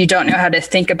research. You don't know how to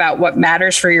think about what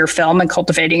matters for your film and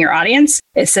cultivating your audience.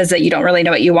 It says that you don't really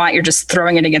know what you want. You're just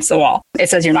throwing it against the wall. It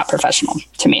says you're not professional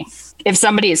to me. If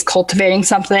somebody is cultivating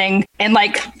something, and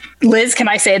like Liz, can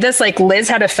I say this? Like Liz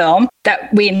had a film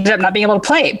that we ended up not being able to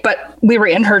play, but we were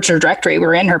in her trajectory, we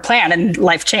were in her plan, and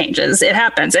life changes. It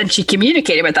happens. And she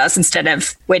communicated with us instead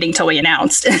of waiting till we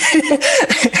announced.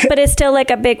 But it's still like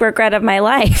a big regret of my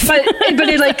life.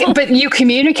 but you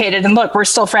communicated, and look, we're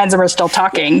still friends and we're still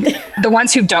talking. The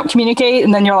ones who don't communicate,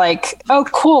 and then you're like, oh,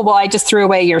 cool. Well, I just threw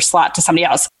away your slot to somebody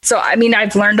else. So, I mean,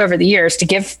 I've learned over the years to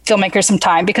give filmmakers some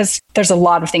time because there's a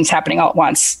lot of things happening all at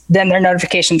once. Then their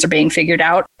notifications are being figured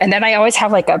out. And then I always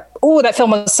have like that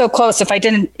film was so close. If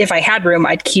I had room,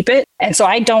 I'd keep it. And so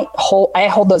I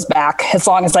hold those back as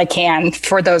long as I can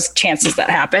for those chances that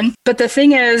happen. But the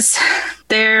thing is,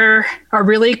 there are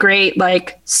really great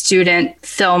like student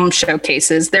film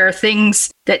showcases. There are things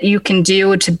that you can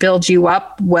do to build you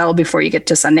up well before you get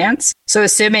to Sundance. So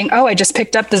assuming, I just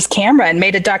picked up this camera and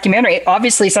made a documentary,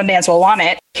 obviously Sundance will want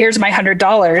it. Here's my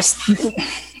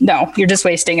 $100. No, you're just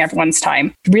wasting everyone's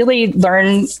time. Really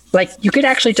learn, like you could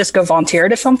actually just go volunteer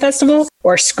at a film festival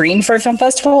or screen for a film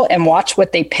festival and watch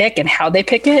what they pick and how they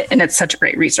pick it. And it's such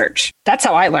great research. That's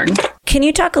how I learned. Can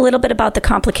you talk a little bit about the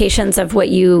complications of what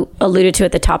you alluded to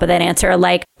at the top of that answer?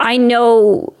 Like, I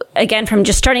know, again, from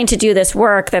just starting to do this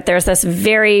work, that there's this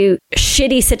very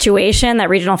shitty situation that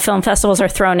regional film festivals are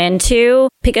thrown into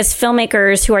because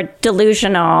filmmakers who are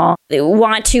delusional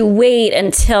want to wait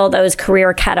until those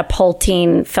career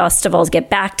catapulting festivals get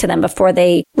back to them before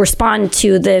they respond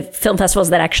to the film festivals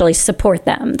that actually support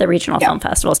them, the regional film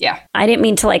festivals. Yeah. I didn't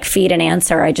mean to like feed an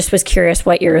answer. I just was curious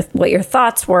what your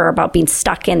thoughts were about being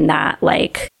stuck in that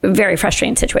like very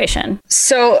frustrating situation.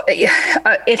 So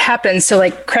it happens. So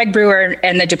like Craig Brewer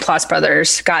and the Duplass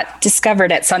brothers got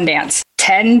discovered at Sundance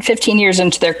 10, 15 years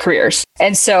into their careers.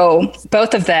 And so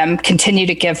both of them continue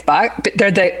to give back.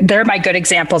 They're my good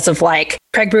examples of like,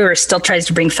 Craig Brewer still tries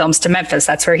to bring films to Memphis.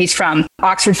 That's where he's from.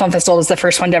 Oxford Film Festival was the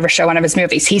first one to ever show one of his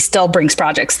movies. He still brings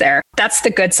projects there. That's the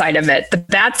good side of it. The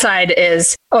bad side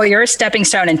is, you're a stepping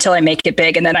stone until I make it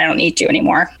big and then I don't need you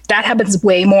anymore. That happens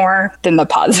way more than the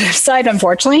positive side,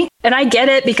 unfortunately. And I get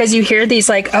it because you hear these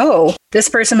like, this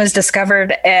person was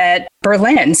discovered at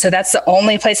Berlin, so that's the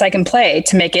only place I can play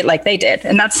to make it like they did.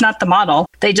 And that's not the model.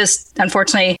 They just,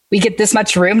 unfortunately, we get this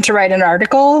much room to write an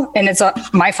article, and it's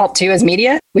my fault too as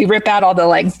media. We rip out all the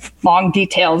like long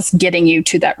details getting you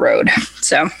to that road.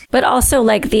 So, but also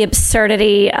like the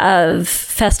absurdity of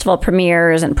festival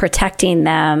premieres and protecting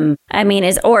them. I mean,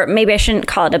 or maybe I shouldn't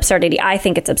call it absurdity. I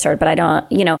think it's absurd, but I don't,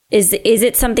 is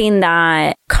it something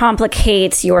that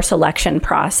complicates your selection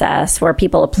process where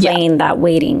people are playing that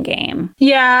waiting game?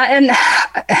 Yeah. And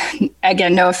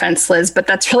again, no offense, Liz, but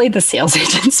that's really the sales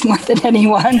agents more than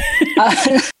anyone.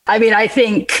 I mean, I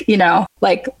think,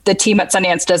 like the team at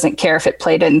Sundance doesn't care if it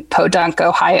played in Podunk,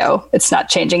 Ohio. It's not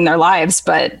changing their lives,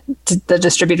 but the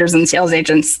distributors and sales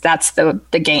agents, that's the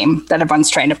game that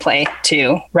everyone's trying to play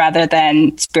to, rather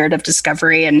than spirit of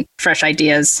discovery and fresh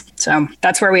ideas. So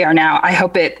that's where we are now. I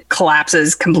hope it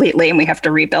collapses completely and we have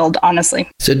to rebuild, honestly.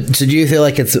 So do you feel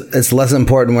like it's less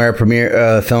important where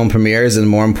a film premieres and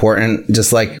more important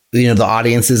just like, the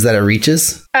audiences that it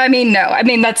reaches? I mean, no. I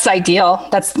mean, that's ideal.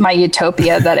 That's my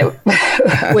utopia that it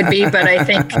would be. But I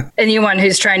think anyone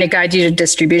who's trying to guide you to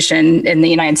distribution in the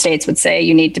United States would say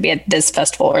you need to be at this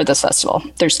festival or this festival.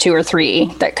 There's 2 or 3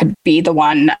 that could be the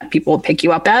one that people will pick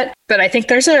you up at. But I think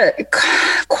there's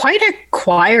quite a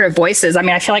choir of voices. I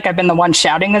mean, I feel like I've been the one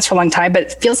shouting this for a long time, but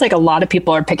it feels like a lot of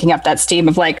people are picking up that steam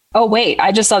of like, oh, wait,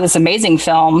 I just saw this amazing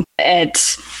film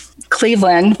at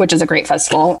Cleveland, which is a great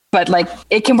festival, but like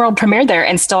it can world premiere there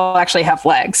and still actually have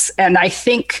legs. And I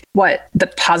think what the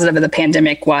positive of the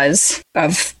pandemic was,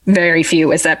 of very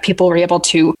few, is that people were able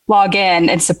to log in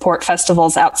and support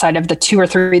festivals outside of the 2 or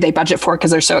 3 they budget for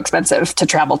because they're so expensive to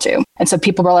travel to. And so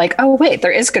people were like, oh, wait,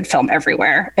 there is good film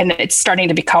everywhere. And it's starting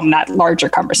to become that larger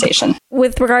conversation.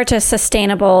 With regard to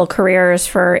sustainable careers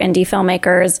for indie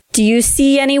filmmakers, do you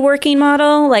see any working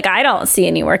model? Like, I don't see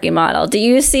any working model. Do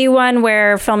you see one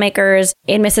where filmmakers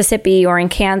in Mississippi or in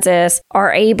Kansas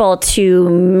are able to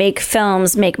make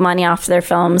films, make money off their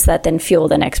films that then fuel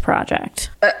the next project?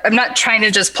 I'm not trying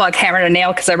to just plug Hammer and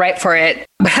Nail because I write for it,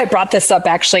 But I brought this up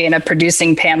actually in a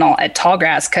producing panel at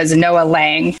Tallgrass because Noah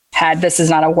Lang had This Is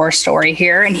Not a War Story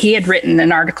here, and he had written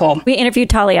an article. We interviewed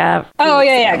Talia. Oh,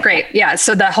 yeah, great. Yeah,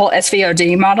 so the whole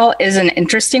SVOD model is an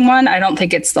interesting one. I don't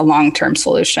think it's the long-term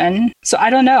solution. So I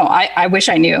don't know. I wish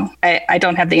I knew. I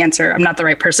don't have the answer. I'm not the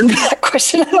right person for that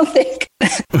question, I don't think.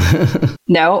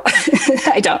 No,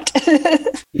 I don't.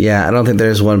 Yeah, I don't think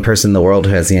there's one person in the world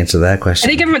who has the answer to that question.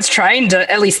 I think everyone's trying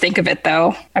to at least think of it,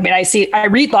 though. I mean, I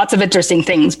read lots of interesting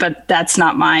things, but that's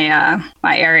not my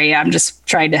my area. I'm just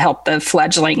trying to help the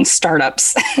fledgling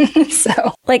startups.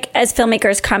 So, like, as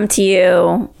filmmakers come to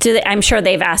you, I'm sure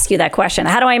they've asked you that question.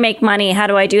 How do I make money? How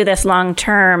do I do this long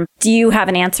term? Do you have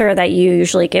an answer that you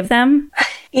usually give them?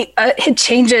 It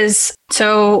changes.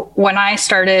 So when I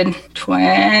started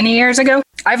 20 years ago,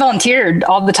 I volunteered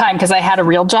all the time because I had a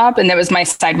real job and it was my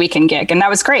side weekend gig. And that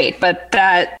was great. But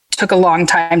that took a long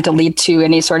time to lead to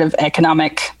any sort of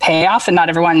economic payoff. And not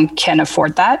everyone can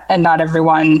afford that. And not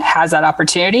everyone has that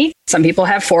opportunity. Some people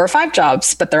have 4 or 5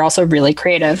 jobs, but they're also really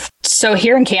creative. So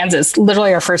here in Kansas,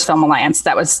 literally our first Film Alliance,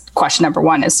 that was question number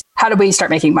 1 is, how do we start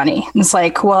making money? And it's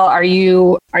like, well, are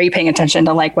you paying attention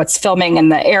to like what's filming in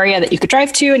the area that you could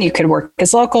drive to and you could work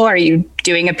as local? Are you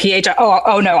doing a PA job?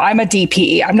 Oh no, I'm a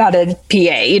DP. I'm not a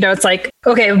PA. You know, it's like,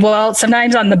 okay, well,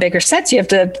 sometimes on the bigger sets, you have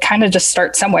to kind of just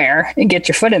start somewhere and get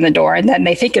your foot in the door. And then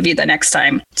they think of you the next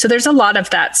time. So there's a lot of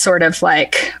that sort of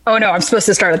like, oh no, I'm supposed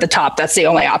to start at the top. That's the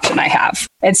only option I have.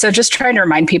 And so just trying to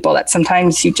remind people that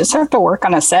sometimes you just have to work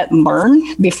on a set and learn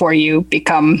before you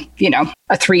become, you know,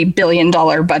 a $3 billion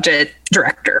budget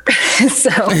director. So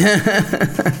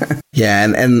yeah,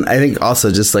 and I think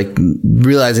also just like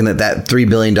realizing that $3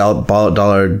 billion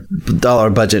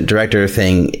budget director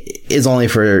thing is only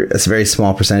for a very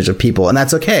small percentage of people, and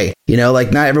that's okay. You know,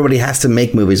 like not everybody has to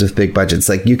make movies with big budgets.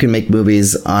 Like you can make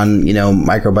movies on, you know,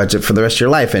 micro budget for the rest of your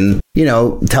life and, you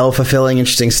know, tell fulfilling,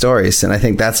 interesting stories. And I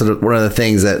think that's one of the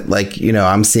things that, like, you know,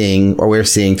 I'm seeing, or we're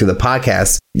seeing through the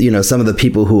podcast, you know, some of the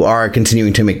people who are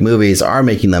continuing to make movies are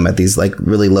making them at these like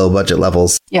really low budget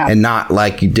levels. Yeah. And not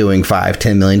like doing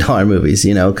 $5-10 million movies,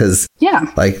 you know, because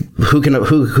like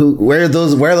where are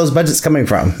those budgets coming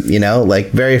from? You know,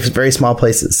 like very, very small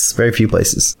places, very few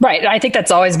places. Right. I think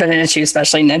that's always been an issue,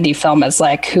 especially in indie film, is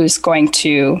like who's going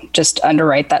to just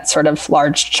underwrite that sort of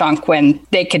large chunk when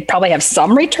they could probably have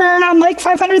some return on like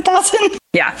 500,000.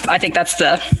 Yeah, I think that's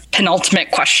the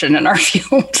penultimate question in our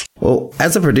field. Well,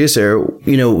 as a producer,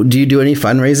 you know, do you do any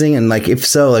fundraising? And like, if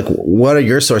so, like, what are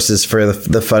your sources for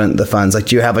the funds? Like,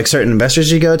 do you have like certain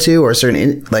investors you go to, or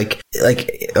certain like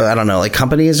I don't know, like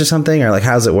companies or something, or like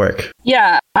how does it work?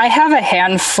 Yeah, I have a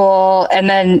handful, and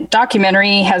then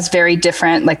documentary has very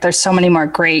different. Like, there's so many more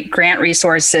great grant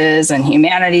resources and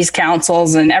humanities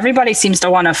councils, and everybody seems to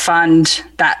want to fund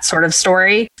that sort of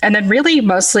story. And then, really,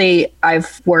 mostly,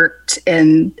 I've worked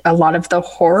in a lot of the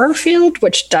horror field,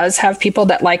 which does have people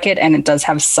that like it, and it does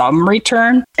have some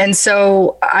return. And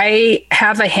so I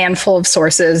have a handful of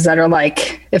sources that are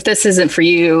like, if this isn't for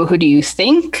you, who do you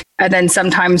think? And then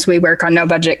sometimes we work on no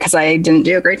budget because I didn't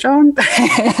do a great job.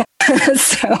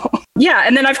 So, yeah.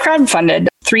 And then I've crowdfunded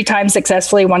 3 times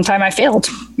successfully. 1 time I failed.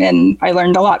 And I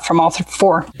learned a lot from all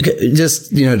 4.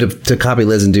 Just, you know, to copy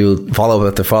Liz and do follow-up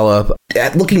after follow-up.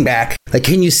 Looking back, like,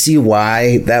 can you see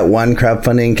why that one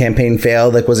crowdfunding campaign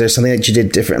failed? Like, was there something that you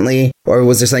did differently? Or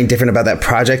was there something different about that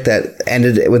project that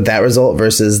ended with that result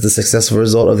versus the successful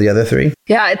result of the other 3?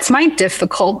 Yeah, it's my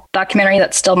difficult documentary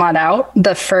that's still not out.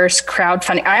 The first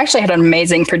crowdfunding, I actually had an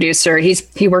amazing producer.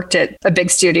 He worked at a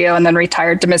big studio and then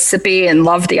retired to Mississippi and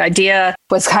loved the idea,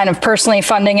 was kind of personally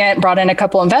funding it, brought in a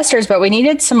couple investors, but we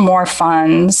needed some more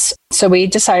funds. So we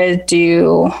decided to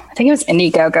do, I think it was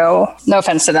Indiegogo. No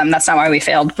offense to them. That's not why we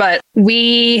failed. But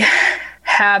we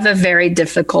have a very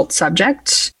difficult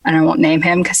subject, and I won't name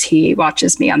him because he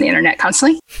watches me on the internet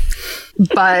constantly.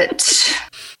 But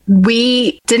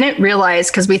we didn't realize,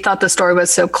 because we thought the story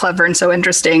was so clever and so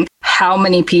interesting, how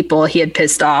many people he had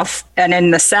pissed off. And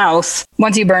in the South,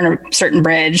 once you burn a certain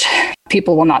bridge,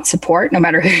 people will not support no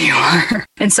matter who you are.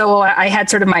 And so I had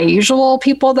sort of my usual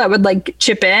people that would like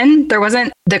chip in. There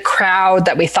wasn't the crowd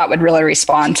that we thought would really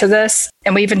respond to this.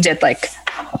 And we even did like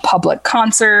a public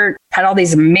concert, had all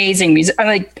these amazing music,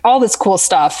 like all this cool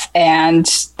stuff. And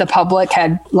the public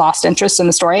had lost interest in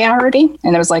the story already.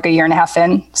 And it was like a 1.5 years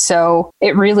in. So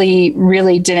it really,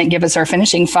 really didn't give us our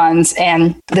finishing funds.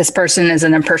 And this person is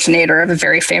an impersonator of a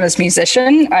very famous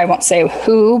musician. I won't say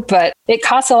who, but it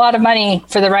costs a lot of money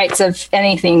for the rights of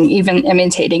anything, even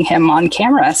imitating him on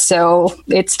camera. So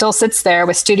it still sits there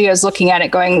with studios looking at it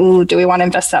going, ooh, do we want to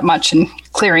invest that much in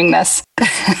clearing this?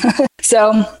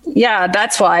 So yeah,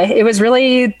 that's why. It was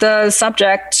really the the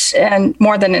subject and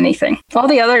more than anything. All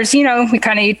the others, we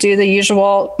kind of do the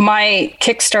usual. My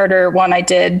Kickstarter one I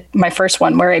did, my first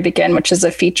one, Where I Begin, which is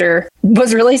a feature,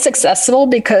 was really successful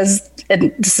because,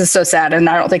 and this is so sad, and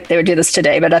I don't think they would do this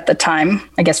today, but at the time,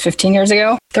 I guess 15 years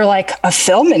ago, they're like, a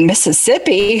film in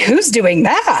Mississippi? Who's doing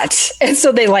that? And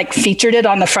so they featured it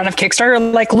on the front of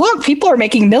Kickstarter, look, people are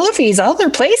making millifies other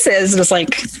places. It was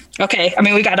like, okay. I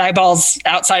mean, we got eyeballs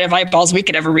outside of eyeballs we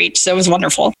could ever reach. So it was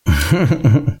wonderful.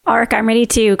 Ark, I'm ready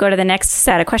to go to the next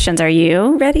set of questions. Are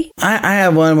you ready? I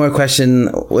have one more question,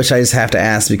 which I just have to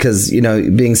ask because,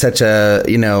 being such a,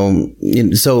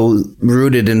 so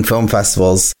rooted in film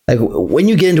festivals, when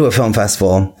you get into a film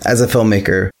festival as a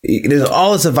filmmaker, there's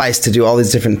all this advice to do all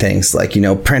these different things,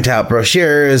 print out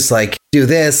brochures, do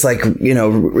this,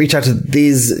 reach out to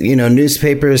these,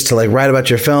 newspapers to write about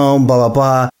your film, blah,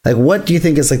 blah, blah. What do you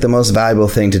think is the most valuable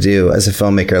thing to do as a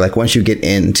filmmaker, once you get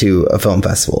into a film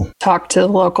festival? Talk to the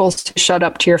locals who showed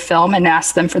up to your film and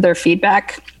ask them for their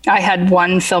feedback. I had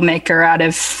one filmmaker out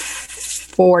of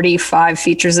 45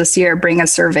 features this year bring a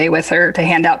survey with her to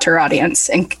hand out to her audience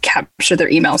and capture their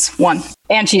emails. One.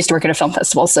 And she used to work at a film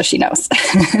festival, so she knows.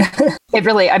 It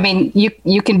really,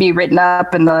 you can be written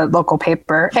up in the local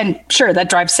paper, and sure, that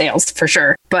drives sales for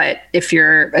sure. But if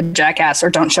you're a jackass or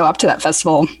don't show up to that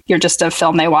festival, you're just a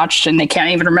film they watched and they can't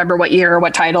even remember what year or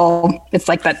what title. It's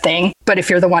like that thing. But if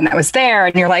you're the one that was there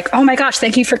and you're like, oh my gosh,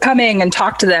 thank you for coming, and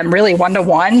talk to them really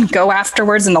one-to-one, go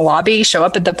afterwards in the lobby, show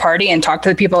up at the party and talk to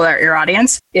the people that are your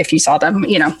audience. If you saw them,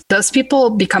 those people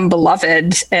become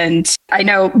beloved. And I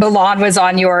know Milan was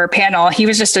on your panel. He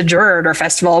was just a juror at our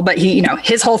festival, but he,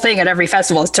 his whole thing at every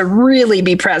festival is to really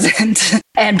be present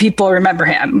and people remember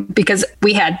him because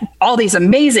we had all these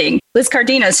amazing Liz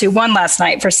Cardenas, who won last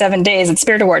night for 7 days at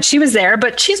Spirit Awards. She was there,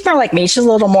 but she's more like me. She's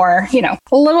a little more,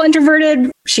 a little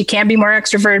introverted. She can be more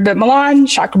extroverted, but Milan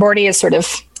Chakraborty is sort of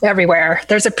everywhere.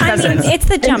 There's a presence. It's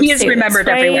the jumpsuit. He is remembered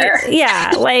everywhere.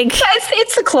 Yeah,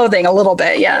 it's the clothing a little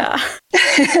bit. Yeah.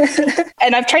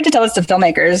 And I've tried to tell this to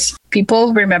filmmakers.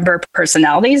 People remember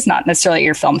personalities, not necessarily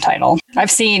your film title.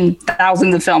 I've seen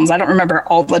thousands of films. I don't remember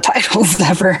all the titles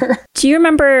ever. Do you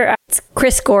remember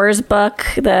Chris Gore's book,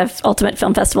 The Ultimate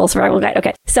Film Festival Survival Guide?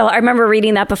 Okay. So I remember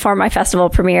reading that before my festival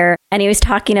premiere, and he was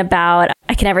talking about,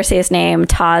 I can never say his name,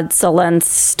 Todd Stolen,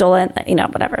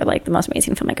 whatever, the most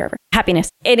amazing filmmaker ever. Happiness.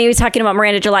 And he was talking about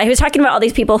Miranda July. He was talking about all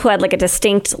these people who had a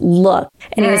distinct look.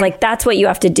 And he was like, that's what you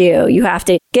have to do. You have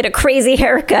to get a crazy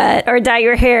haircut or dye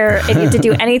your hair, and you have to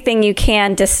do anything you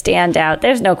can to stand out.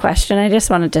 There's no question. I just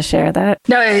wanted to share that.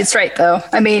 No, it's right, though.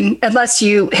 Unless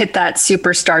you hit that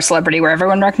superstar celebrity where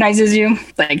everyone recognizes you,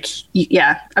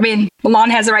 yeah. Milan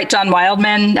has it right. John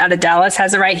Wildman out of Dallas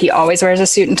has it right. He always wears a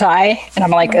suit and tie. And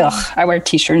I'm like, ugh, I wear a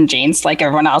t-shirt and jeans like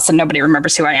everyone else, and nobody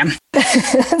remembers who I am.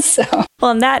 So.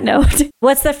 Well, on that note,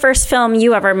 what's the first film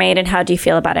you ever made, and how do you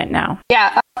feel about it now?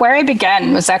 Yeah, Where I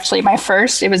Began was actually my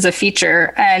first. It was a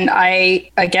feature, and I,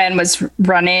 again, was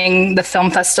running the film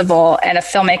festival, and a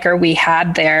filmmaker we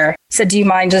had there said, do you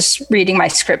mind just reading my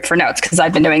script for notes? Because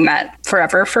I've been doing that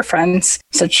forever for friends.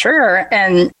 I said, sure.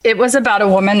 And it was about a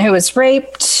woman who was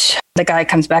raped. The guy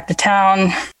comes back to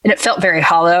town, and it felt very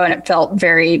hollow, and it felt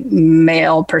very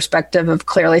male perspective of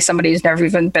clearly somebody who's never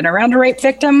even been around a rape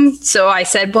victim. So I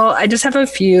said, well, I just have a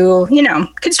few,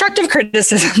 constructive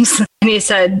criticisms.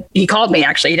 And he called me,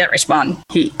 actually. He didn't respond.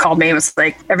 He called me and was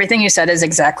like, everything you said is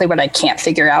exactly what I can't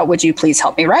figure out. Would you please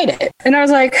help me write it? And I was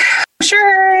like,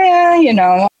 sure,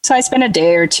 yeah, So I spent a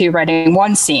day or two writing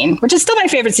one scene, which is still my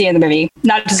favorite scene in the movie.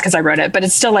 Not just because I wrote it, but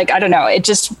it's still I don't know. It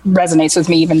just resonates with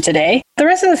me even today. The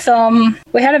rest of the film,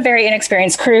 we had a very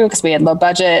inexperienced crew because we had low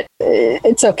budget.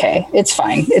 It's okay. It's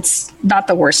fine. It's not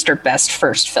the worst or best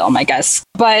first film, I guess.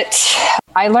 But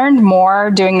I learned more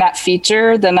doing that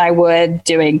feature than I would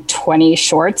doing 20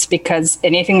 shorts because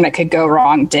anything that could go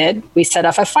wrong did. We set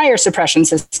off a fire suppression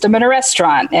system in a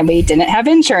restaurant, and we didn't have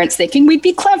insurance, thinking we'd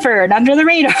be clever and under the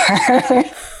radar.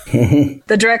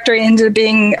 The director ended up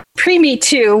being pre-Me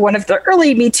Too, one of the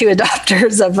early Me Too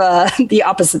adopters of the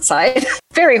opposite side.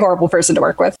 Very horrible person to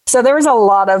work with. So there was a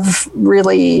lot of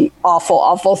really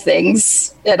awful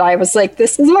things. And I was like,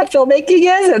 this is what filmmaking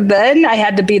is. And then I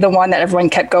had to be the one that everyone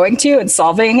kept going to and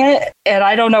solving it. And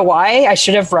I don't know why. I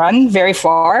should have run very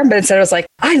far. But instead I was like,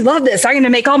 I love this. I'm going to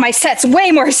make all my sets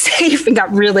way more safe, and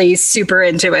got really super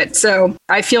into it. So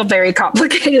I feel very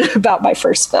complicated about my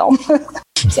first film.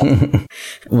 So.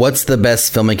 What's the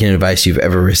best filmmaking advice you've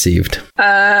ever received?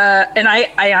 And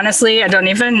I honestly, I don't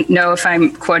even know if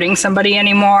I'm quoting somebody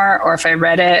anymore or if I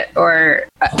read it, or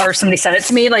or somebody said it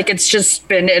to me. Like, it's just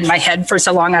been in my head for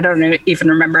so long, I don't even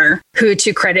remember who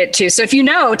to credit to. So if you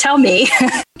know, tell me.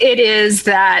 It is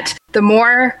that the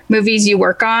more movies you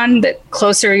work on, the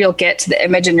closer you'll get to the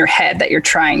image in your head that you're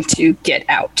trying to get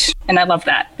out. And I love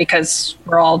that because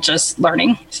we're all just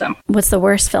learning. So, what's the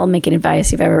worst filmmaking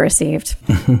advice you've ever received?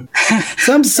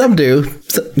 Some do.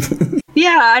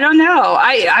 Yeah, I don't know.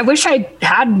 I wish I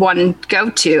had one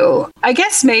go to. I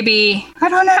guess maybe, I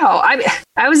don't know.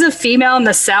 I was a female in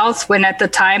the South when at the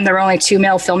time there were only 2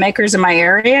 male filmmakers in my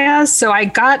area. So I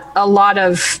got a lot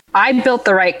of, I built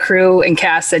the right crew and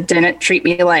cast that didn't treat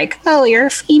me like, oh, you're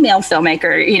a female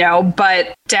filmmaker, you know,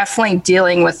 but definitely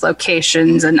dealing with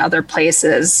locations and other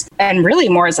places. And really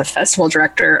more as a festival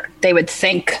director, they would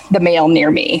thank the male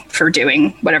near me for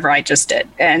doing whatever I just did.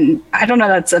 And I don't know,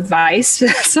 that's advice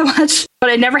so much. But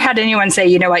I never had anyone say,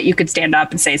 you know what, you could stand up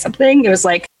and say something. It was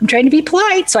like, I'm trying to be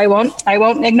polite, so I won't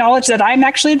acknowledge that I'm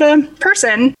actually the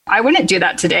person. I wouldn't do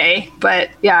that today.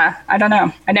 But yeah, I don't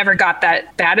know. I never got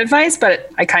that bad advice, but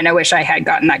I kind of wish I had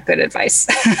gotten that good advice.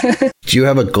 Do you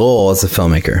have a goal as a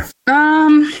filmmaker?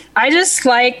 I just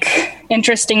like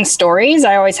interesting stories.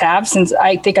 I always have, since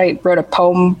I think I wrote a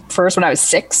poem first when I was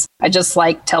 6. I just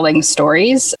like telling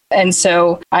stories. And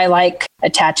so I like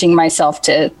attaching myself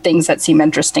to things that seem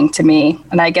interesting to me.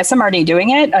 And I guess I'm already doing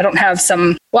it. I don't have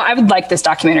I would like this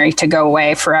documentary to go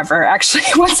away forever. Actually,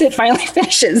 once it finally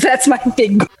finishes, that's my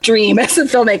big dream as a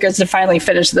filmmaker, is to finally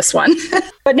finish this one.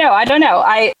 But no, I don't know.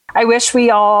 I wish we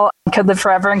all could live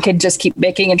forever and could just keep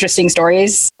making interesting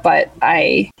stories. But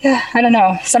I don't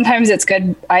know. Sometimes it's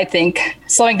good. I think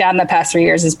slowing down the past 3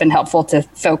 years has been helpful to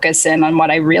focus in on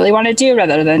what I really want to do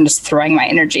rather than just throwing my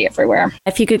energy everywhere.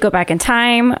 If you could go back in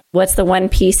time, what's the one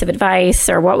piece of advice,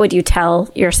 or what would you tell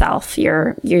yourself,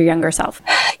 your younger self?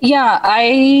 Yeah,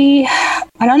 I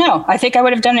don't know. I think I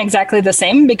would have done exactly the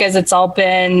same because it's all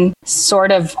been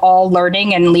sort of all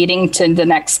learning and leading to the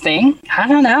next thing. I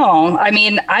don't know. I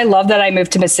mean, I love that I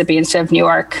moved to Mississippi instead of New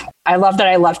York. I love that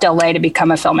I left LA to become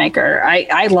a filmmaker.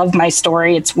 I love my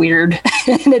story. It's weird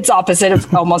and it's opposite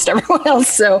of almost everyone else.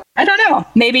 So I don't know.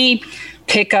 Maybe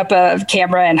pick up a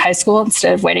camera in high school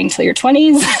instead of waiting till your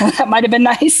 20s. That might have been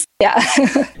nice. Yeah.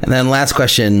 And then last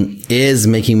question, is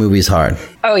making movies hard?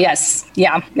 Oh, yes.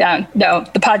 Yeah. No,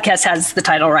 the podcast has the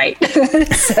title right.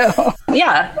 So,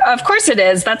 yeah, of course it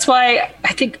is. That's why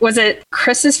I think, was it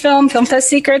Chris's Film Fest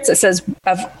Secrets? It says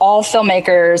of all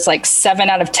filmmakers, like 7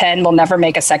 out of 10 will never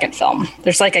make a second film.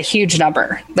 There's like a huge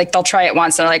number. Like they'll try it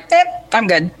once and they're like, I'm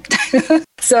good.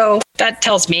 So that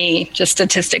tells me, just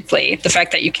statistically, the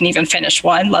fact that you can even finish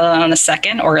one, let alone a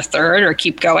second or a third or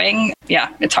keep going.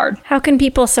 Yeah, it's hard. How can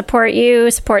people support you,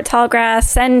 support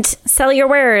Tallgrass, sell your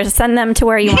wares, send them to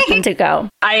where you want them to go?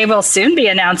 I will soon be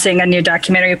announcing a new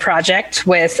documentary project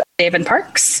with David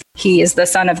Parks. He is the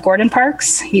son of Gordon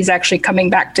Parks. He's actually coming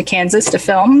back to Kansas to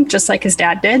film, just like his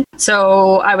dad did.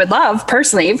 So I would love,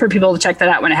 personally, for people to check that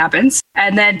out when it happens.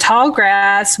 And then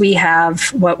Tallgrass, we have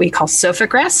what we call sofa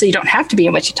grass. So you don't have to be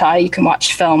in Wichita. You can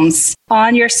watch films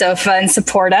on your sofa and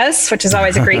support us, which is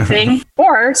always a great thing.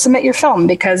 Or submit your film,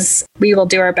 because we will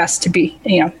do our best to be,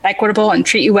 equitable and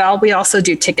treat you well. We also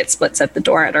do ticket splits at the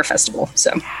door at our festival.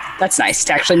 So that's nice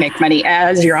to actually make money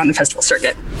as you're on the festival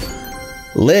circuit.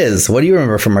 Liz, what do you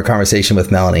remember from our conversation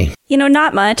with Melanie?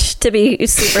 Not much, to be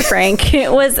super frank.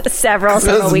 It was several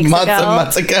weeks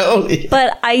months ago.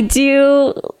 But I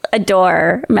do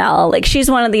adore Mel. Like, she's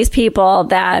one of these people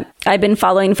that I've been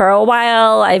following for a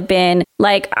while. I've been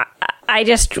like, I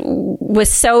just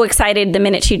was so excited the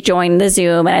minute she joined the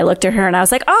Zoom, and I looked at her and I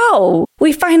was like, oh,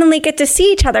 we finally get to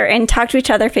see each other and talk to each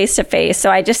other face to face. So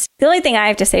the only thing I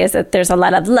have to say is that there's a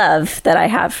lot of love that I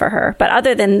have for her. But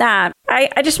other than that,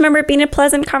 I just remember it being a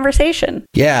pleasant conversation.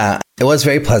 Yeah, it was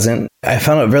very pleasant. I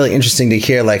found it really interesting to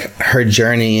hear her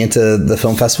journey into the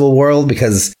film festival world,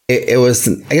 because it was,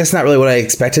 I guess, not really what I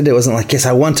expected. It wasn't like, yes,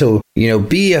 I want to,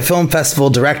 be a film festival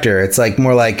director. It's like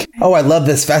more like, oh, I love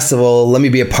this festival. Let me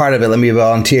be a part of it. Let me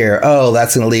volunteer. Oh,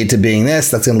 that's going to lead to being this.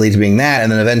 That's going to lead to being that.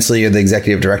 And then eventually you're the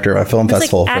executive director of a film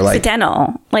festival. Like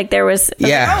accidental. I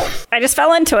just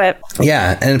fell into it.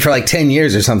 Yeah. And for 10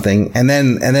 years or something. And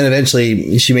then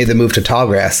eventually she made the move to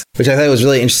Tallgrass, which I thought was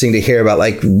really interesting to hear about,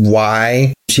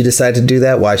 why she decided to do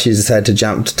that, why she decided to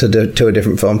jump to a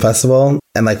different film festival,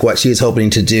 and what she's hoping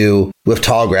to do with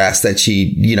Tallgrass that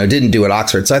she, didn't do at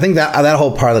Oxford. So I think that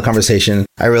whole part of the conversation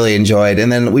I really enjoyed.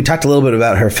 And then we talked a little bit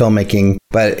about her filmmaking,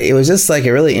 but it was just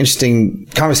a really interesting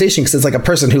conversation, because it's a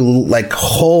person who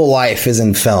whole life is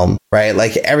in film, right?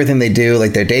 Everything they do,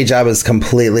 their day job is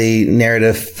completely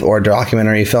narrative or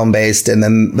documentary film based. And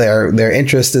then their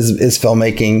interest is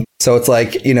filmmaking. So it's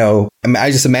like, you know,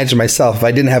 I just imagine myself, if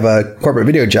I didn't have a corporate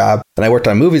video job and I worked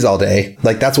on movies all day,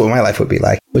 like that's what my life would be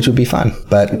like, which would be fun.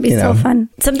 But, it'd be so fun.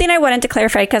 Something I wanted to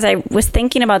clarify, because I was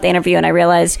thinking about the interview and I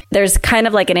realized there's kind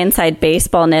of like an inside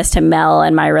baseballness to Mel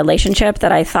and my relationship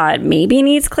that I thought maybe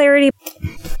needs clarity.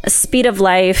 Speed of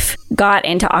Life got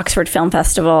into Oxford Film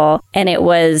Festival, and it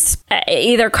was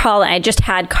either I just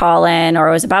had Colin, or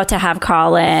I was about to have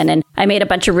Colin, and I made a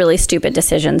bunch of really stupid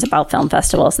decisions about film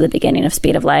festivals at the beginning of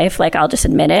Speed of Life. Like, I'll just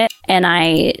admit it. And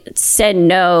I said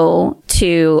no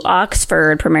to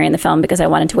Oxford premiering the film because I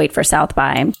wanted to wait for South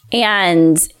by.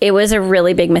 And it was a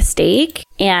really big mistake.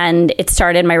 And it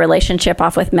started my relationship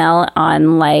off with Mel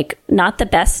on like not the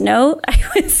best note, I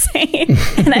would say.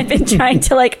 And I've been trying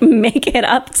to like make it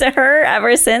up to her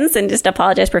ever since and just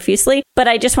apologize profusely. But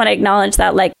I just want to acknowledge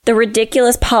that like the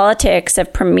ridiculous politics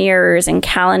of premieres and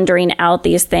calendaring out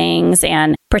these things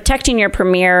and protecting your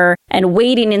premiere and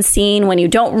waiting and seeing when you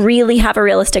don't really have a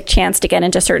realistic chance to get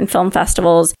into certain film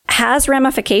festivals has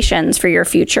ramifications for your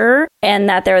future. And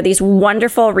that there are these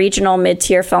wonderful regional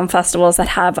mid-tier film festivals that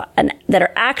that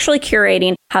are actually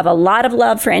curating, have a lot of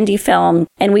love for indie film,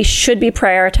 and we should be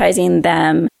prioritizing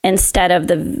them instead of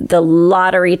the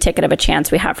lottery ticket of a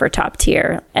chance we have for top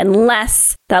tier.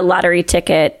 Unless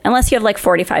you have like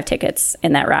 45 tickets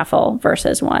in that raffle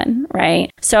versus one, right?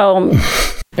 So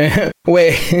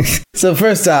wait, so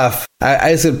first off,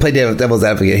 I just play devil's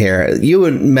advocate here. You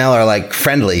and Mel are like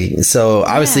friendly, so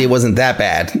obviously it wasn't that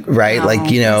bad, right? No,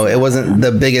 like, you know, it wasn't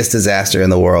the biggest disaster in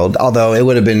the world, although it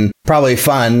would have been probably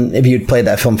fun if you'd played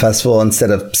that film festival instead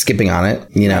of skipping on it,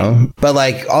 you know? But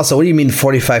like, also, what do you mean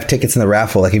 45 tickets in the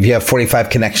raffle? Like, if you have 45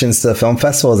 connections to the film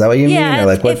festival, is that what you mean? Or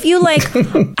like, what? If you like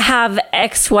have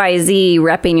XYZ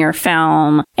repping your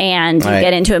film and you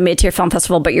get into a mid-tier film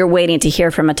festival, but you're waiting to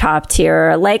hear from a top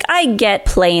tier, like, I get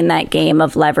playing that game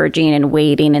of leveraging and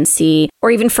waiting and see,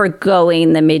 or even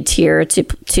forgoing the mid-tier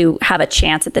to have a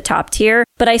chance at the top tier.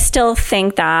 But I still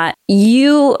think that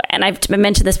and I've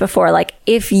mentioned this before, like,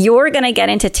 if you're going to get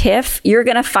into TIFF, you're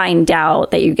going to find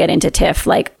out that you get into TIFF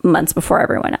like months before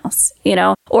everyone else, you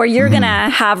know, or you're going to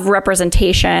have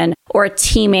representation or a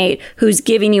teammate who's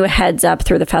giving you a heads up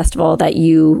through the festival that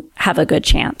you have a good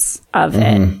chance of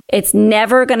it. It's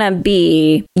never going to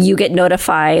be you get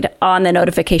notified on the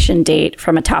notification date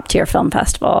from a top tier film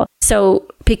festival. So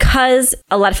because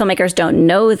a lot of filmmakers don't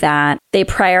know that, they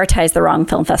prioritize the wrong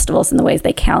film festivals in the ways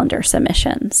they calendar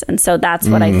submissions. And so that's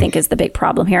what I think is the big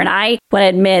problem here. And I want to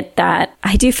admit that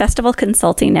I do festival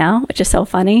consulting now, which is so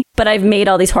funny, but I've made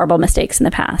all these horrible mistakes in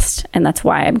the past. And that's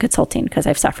why I'm consulting, because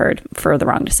I've suffered for the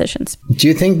wrong decisions. Do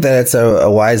you think that it's a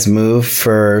wise move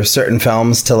for certain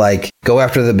films to like go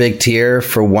after the big tier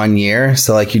for 1 year?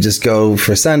 So like you just go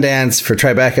for Sundance, for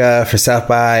Tribeca, for South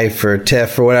by, for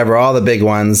TIFF, or whatever, all the big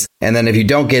ones. And then if you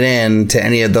don't get in to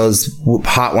any of those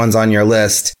hot ones on your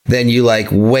list, then you like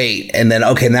wait. And then,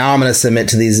 okay, now I'm going to submit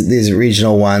to these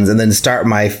regional ones and then start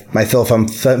my film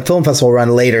festival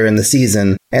run later in the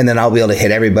season. And then I'll be able to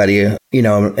hit everybody, you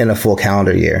know, in a full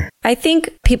calendar year. I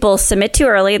think people submit too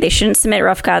early. They shouldn't submit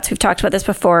rough cuts. We've talked about this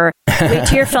before. Wait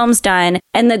till your film's done.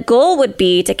 And the goal would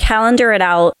be to calendar it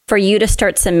out for you to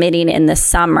start submitting in the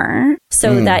summer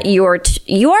so that you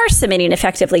are submitting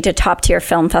effectively to top tier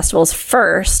film festivals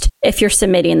first if you're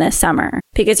submitting this summer.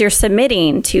 Because you're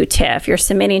submitting to TIFF, you're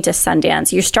submitting to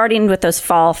Sundance, you're starting with those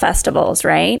fall festivals,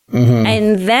 right?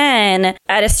 And then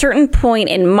at a certain point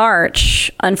in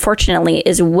March, unfortunately,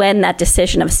 is when that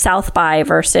decision of South by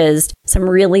versus some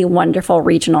really wonderful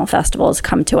regional festivals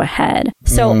come to a head.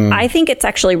 So I think it's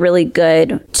actually really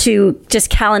good to just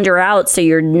calendar out so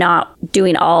you're not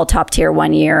doing all top tier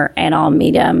 1 year and all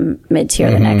medium mid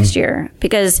tier the next year.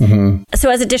 Because so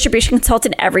as a distribution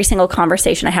consultant, every single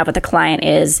conversation I have with a client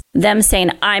is them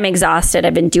saying, I'm exhausted.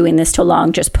 I've been doing this too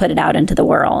long. Just put it out into the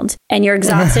world. And you're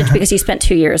exhausted because you spent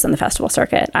 2 years on the festival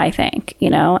circuit, I think, you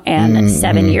know, and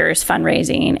 7 years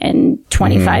fundraising and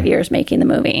 25 years making the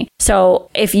movie. So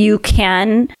if you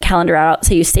can calendar out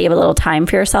so you save a little time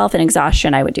for yourself and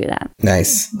exhaustion, I would do that.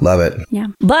 Nice. Love it. Yeah.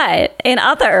 But in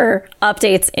other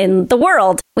updates in the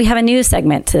world, we have a news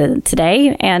segment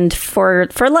today and for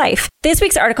life. This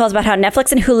week's article is about how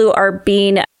Netflix and Hulu are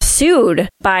being sued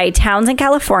by towns in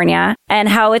California and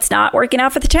how it's not working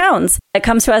out for the towns. It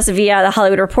comes to us via The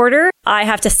Hollywood Reporter. I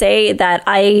have to say that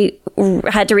I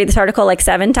had to read this article like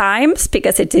 7 times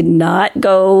because it did not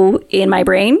go in my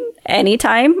brain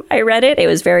anytime I read it. It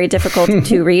was very difficult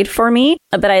to read for me,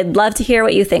 but I'd love to hear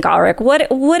what you think, Ulrich. What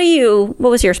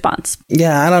was your response?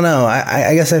 Yeah, I don't know.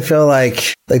 I guess I feel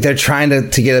like they're trying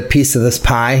to get a piece of this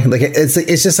pie. Like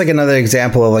it's just like another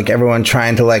example of like everyone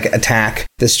trying to like attack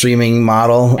the streaming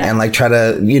model and like try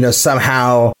to, you know,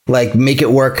 somehow like make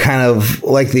it work kind of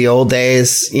like the old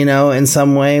days, you know, in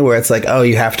some way where it's like, oh,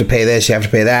 you have to pay this, you have to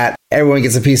pay that. Everyone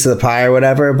gets a piece of the pie or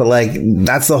whatever. But like,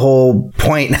 that's the whole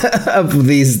point of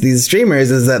these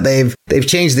streamers, is that they've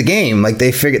changed the game. Like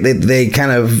they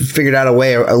kind of figured out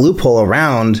a loophole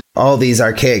around all these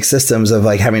archaic systems of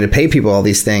like having to pay people all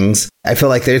these things. I feel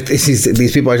like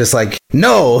these people are just like,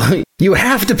 no, you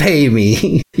have to pay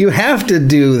me. You have to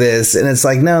do this. And it's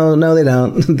like, no, they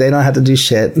don't. They don't have to do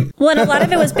shit. Well, and a lot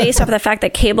of it was based off of the fact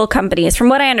that cable companies, from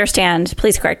what I understand,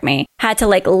 please correct me, had to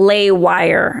like lay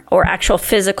wire or actual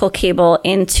physical cable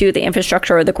into the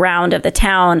infrastructure or the ground of the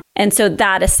town. And so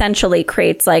that essentially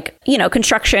creates like, you know,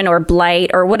 construction or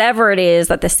blight or whatever it is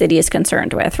that the city is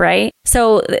concerned with, right?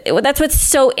 So that's what's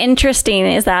so interesting,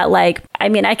 is that like, I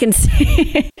mean, I can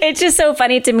see it's just so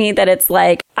funny to me that it's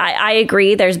like, I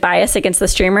agree there's bias against the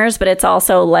streamers, but it's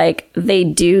also like they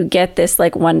do get this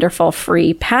like wonderful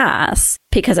free pass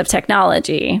because of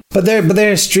technology. But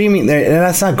they're streaming.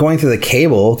 That's not going through the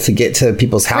cable to get to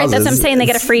people's houses. Right, that's what I'm saying. They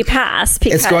get a free pass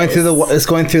because it's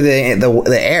going through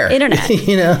the air, internet.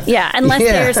 You know, yeah. Unless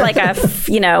there's like a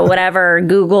whatever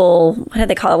Google, what do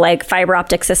they call it, like fiber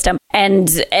optic system,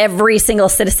 and every single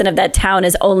citizen of that town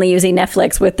is only using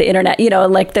Netflix with the internet. You know,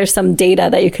 like there's some data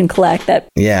that you can collect that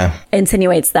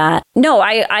insinuates that. No,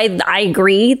 I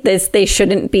agree. These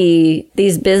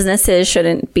businesses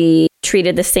shouldn't be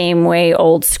treated the same way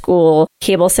old school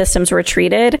cable systems were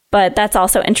treated. But that's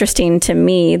also interesting to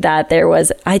me that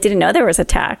I didn't know there was a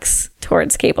tax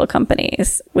towards cable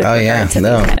companies with regard to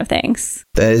these kind of things.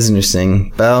 That is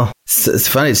interesting. Well, it's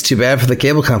funny. It's too bad for the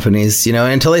cable companies, you know,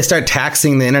 until they start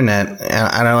taxing the internet.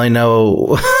 I don't really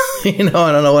know, I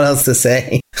don't know what else to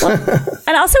say.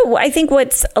 And also, I think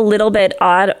what's a little bit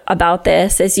odd about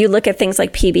this is you look at things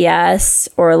like PBS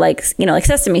or like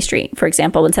Sesame Street, for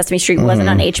example, when Sesame Street wasn't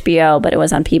on HBO, but it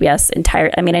was on PBS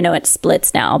I mean, I know it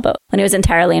splits now, but when it was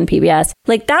entirely on PBS,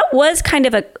 like that was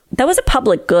a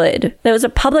public good. There was a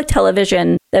public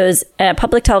television. There was a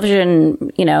public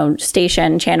television,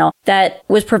 station channel that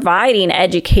was providing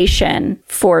education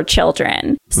for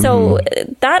children. So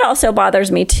that also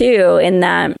bothers me too, in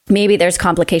that maybe there's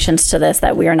complications to this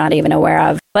that we are not even aware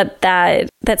of, but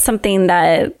that's something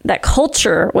that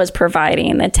culture was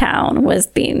providing. The town was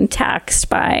being taxed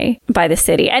by the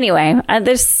city. Anyway,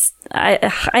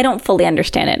 I don't fully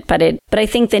understand it, but I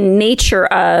think the nature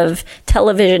of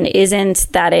television isn't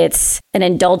that it's an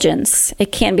indulgence.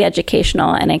 It can be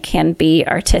educational and it can be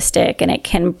artistic and it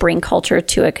can bring culture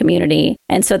to a community.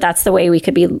 And so that's the way we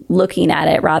could be looking at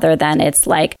it, rather than it's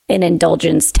like an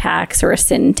indulgence tax or a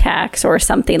sin tax or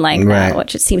something like that,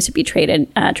 which it seems to be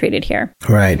traded here.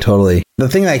 Right, totally. The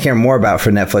thing that I care more about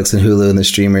for Netflix and Hulu and the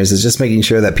streamers is just making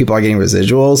sure that people are getting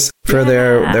residuals for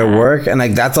their work. And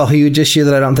like, that's a huge issue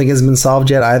that I don't think has been solved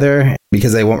yet either,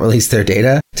 because they won't release their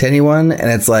data to anyone.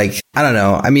 And it's like, I don't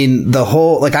know. I mean,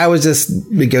 I was just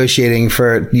negotiating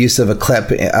for use of a clip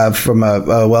from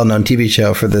a well-known TV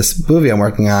show for this movie I'm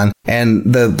working on.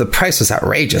 And the price was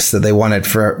outrageous that they wanted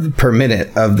per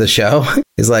minute of the show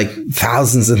is like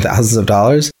thousands and thousands of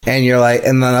dollars. And you're like,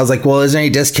 and then I was like, well, is there any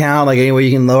discount? Like any way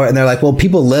you can lower it? And they're like, well,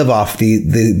 people live off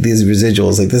these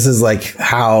residuals. Like this is like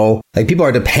how, like, people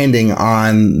are depending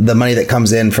on the money that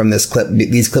comes in from this clip,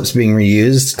 these clips being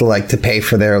reused to pay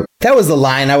for their. That was the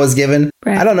line I was given.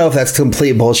 Right. I don't know if that's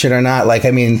complete bullshit or not. Like,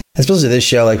 I mean, especially this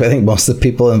show, like I think most of the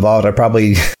people involved are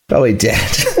probably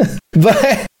dead.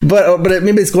 But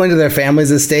maybe it's going to their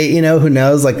family's estate, who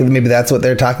knows? Like maybe that's what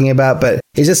they're talking about. But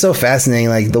it's just so fascinating,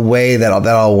 like the way that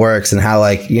all works, and how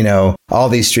like, all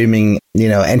these streaming,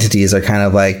 entities are kind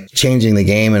of like changing the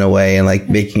game in a way, and like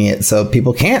making it so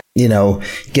people can't,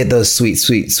 get those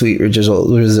sweet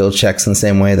residual checks in the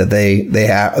same way that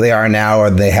they are now, or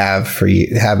they have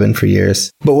been for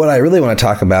years. But what I really want to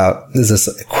talk about is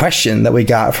this question that we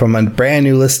got from a brand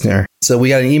new listener. So we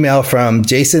got an email from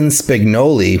Jason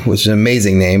Spignoli, which is an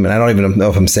amazing name, and I don't even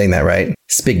know if I'm saying that right.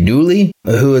 Spignoli,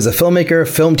 who is a filmmaker,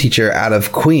 film teacher out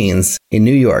of Queens in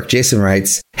New York. Jason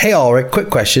writes, "Hey Ulrich, quick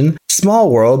question.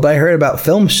 Small world, but I heard about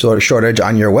film shortage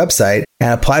on your website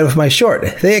and applied with my short.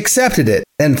 They accepted it.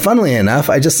 And funnily enough,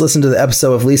 I just listened to the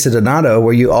episode of Lisa Donato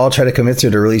where you all try to convince her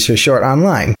to release her short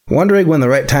online. Wondering when the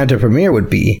right time to premiere would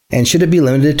be, and should it be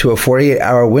limited to a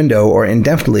 48-hour window or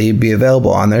indefinitely be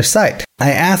available on their site?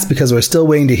 I ask because we're still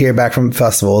waiting to hear back from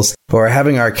festivals, but we're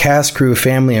having our cast, crew,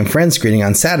 family, and friends screening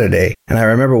on Saturday. And I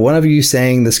remember one of you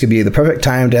saying this could be the perfect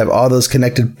time to have all those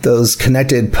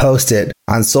connected post it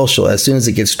on social as soon as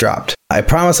it gets dropped. I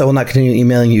promise I will not continue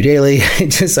emailing you daily.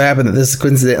 It just so happened that this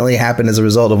coincidentally happened as a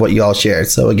result of what you all shared.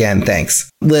 So again, thanks.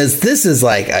 Liz, this is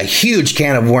like a huge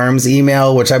can of worms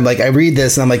email, which I'm like, I read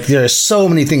this and I'm like, there are so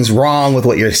many things wrong with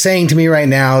what you're saying to me right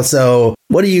now. So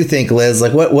what do you think, Liz?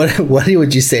 Like, what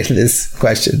would you say to this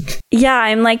question? Yeah,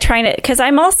 I'm like trying to, because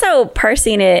I'm also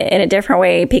parsing it in a different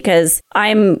way because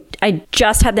I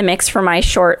just had the mix for my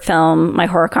short film, my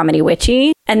horror comedy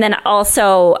Witchy. And then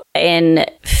also in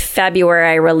February,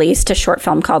 I released a short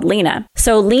film called Lena.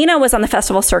 So Lena was on the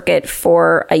festival circuit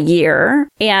for a year,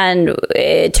 and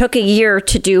it took a year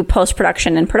to do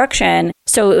post-production and production.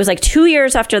 So it was like 2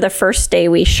 years after the first day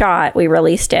we shot, we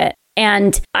released it.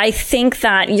 And I think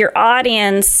that your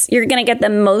audience, you're going to get the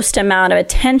most amount of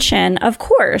attention, of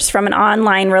course, from an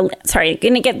online, you're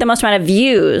going to get the most amount of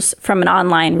views from an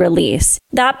online release.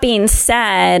 That being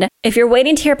said, if you're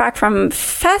waiting to hear back from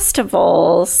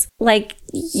festivals, like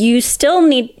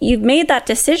you've made that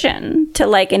decision to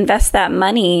like invest that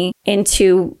money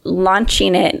into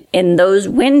launching it in those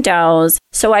windows.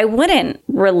 So I wouldn't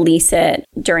release it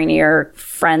during your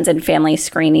friends and family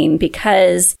screening,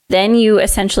 because then you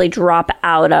essentially drop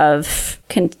out of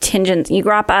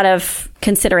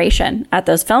consideration at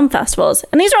those film festivals.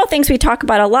 And these are all things we talk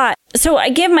about a lot. So I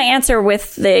give my answer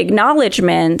with the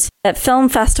acknowledgement that film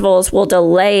festivals will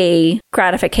delay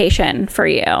gratification for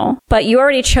you. But you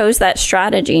already chose that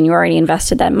strategy and you already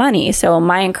invested that money. So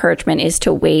my encouragement is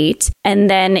to wait and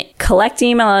then collect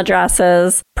email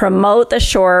addresses, promote the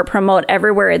short, promote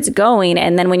everywhere it's going.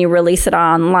 And then when you release it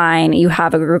online, you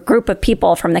have a group of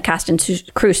people from the cast and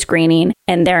crew screening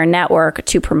and their network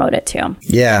to promote it to.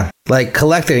 Yeah. Like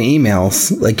collect their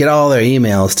emails, like get all their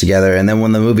emails together. And then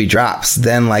when the movie drops,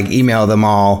 then like email them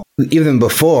all even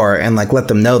before and like let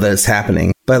them know that it's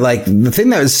happening. But like the thing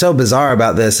that was so bizarre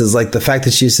about this is like the fact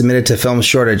that you submitted to Film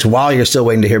Shortage while you're still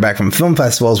waiting to hear back from film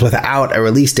festivals without a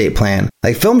release date plan.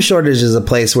 Like Film Shortage is a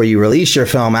place where you release your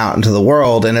film out into the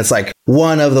world, and it's like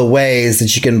one of the ways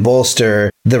that you can bolster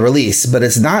the release, but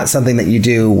it's not something that you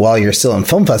do while you're still in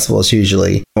film festivals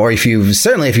usually, or if you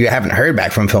haven't heard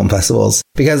back from film festivals.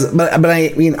 But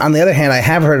I mean, on the other hand, I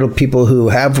have heard of people who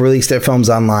have released their films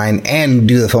online and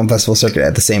do the film festival circuit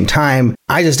at the same time.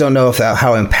 I just don't know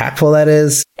how impactful that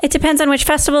is. It depends on which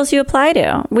festivals you apply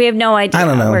to. We have no idea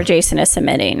where Jason is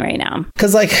submitting right now.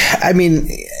 Because, like, I mean,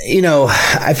 you know,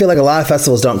 I feel like a lot of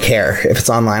festivals don't care if it's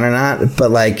online or not. But,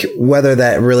 like, whether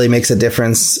that really makes a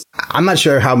difference, I'm not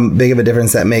sure how big of a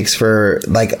difference that makes for,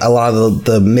 like, a lot of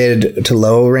the mid to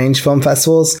low range film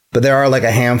festivals. But there are, like,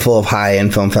 a handful of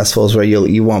high-end film festivals where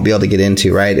you won't be able to get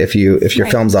into, right, if your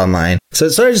film's online. So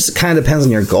it sort of just kind of depends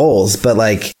on your goals. But,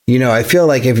 like, you know, I feel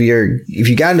like if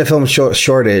you got into film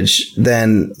shortage,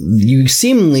 then you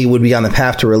seemingly would be on the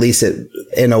path to release it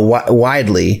in a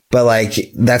widely. But,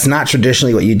 like, that's not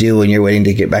traditionally what you do when you're waiting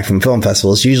to get back from film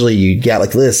festivals. Usually you get,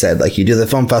 like Liz said, like you do the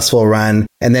film festival run,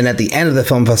 and then at the end of the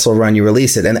film festival run, you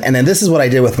release it. And then this is what I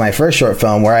did with my first short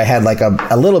film, where I had like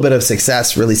a little bit of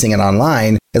success releasing it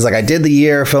online. Is like I did the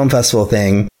year film festival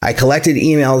thing. I collected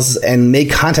emails and made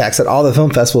contacts at all the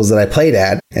film festivals that I played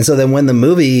at. And so then when the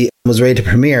movie was ready to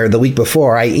premiere the week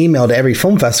before, I emailed every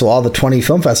film festival, all the 20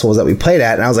 film festivals that we played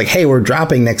at. And I was like, hey, we're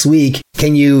dropping next week.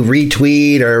 Can you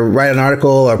retweet or write an article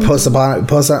or post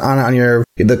on your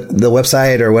the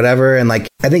website or whatever? And like,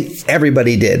 I think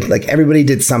everybody did. Like everybody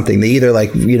did something. They either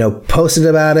like, you know, posted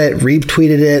about it,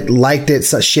 retweeted it, liked it,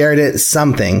 shared it,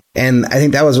 something. And I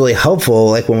think that was really helpful,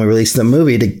 like when we released the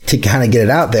movie, to kind of get it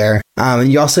out there.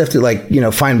 And you also have to like, you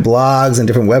know, find blogs and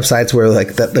different websites where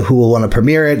like who will want to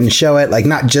premiere it and show it, like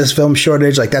not just Film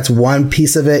Shortage, like that's one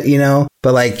piece of it, you know,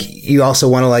 but like you also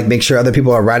want to like make sure other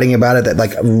people are writing about it, that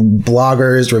like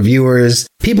bloggers, reviewers,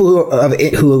 people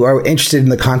who are interested in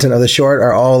the content of the short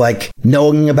are all like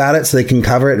knowing about it so they can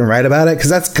cover it and write about it. Cause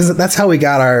that's how we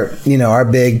got our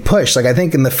big push. Like I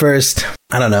think in the first,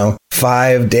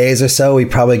 5 days or so, we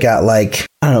probably got like,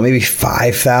 maybe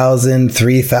 5,000,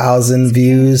 3,000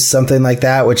 views, something like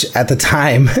that, which at the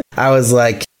time I was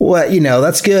like, what,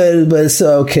 that's good, but it's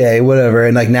okay, whatever.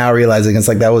 And like now realizing it's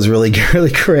like, that was really,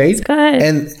 really great. It's good.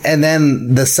 And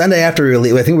then the Sunday after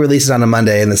I think we released it on a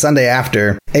Monday, and the Sunday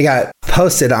after it got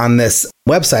posted on this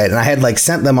website, and I had like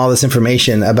sent them all this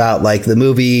information about like the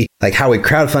movie, like how we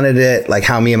crowdfunded it, like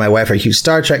how me and my wife are huge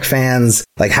Star Trek fans,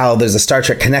 like how there's a Star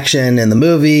Trek connection in the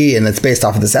movie and it's based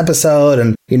off of this episode.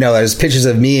 And, there's pictures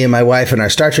of me and my wife in our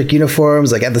Star Trek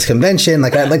uniforms, like at this convention,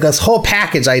 like this whole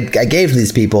package I gave to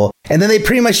these people. And then they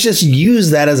pretty much just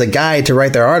used that as a guide to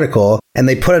write their article. and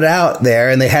they put it out there,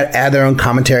 and they had add their own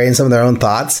commentary and some of their own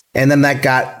thoughts. And then that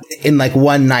got, in like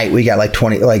one night, we got like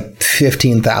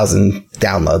 15,000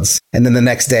 downloads. And then the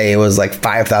next day it was like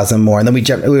 5,000 more. And then we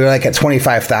were like at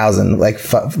 25,000,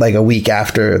 like a week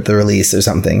after the release or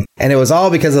something. And it was all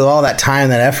because of all that time,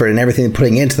 that effort, and everything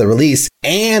putting into the release,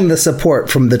 and the support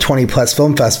from the 20 plus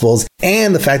film festivals,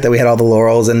 and the fact that we had all the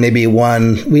laurels and maybe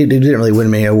we didn't really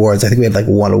win many awards. I think we had like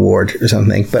one award or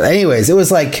something. But anyways, it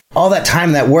was like all that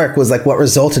time, that work was like what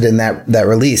resulted in that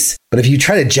release. But if you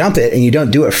try to jump it and you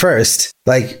don't do it first,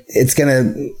 like it's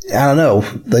gonna, I don't know,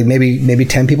 like maybe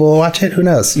 10 people will watch it. Who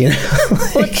knows? You know,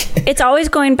 well, it's always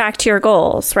going back to your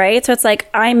goals, right? So it's like,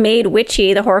 I made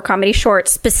Witchy, the horror comedy short,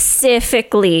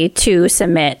 specifically to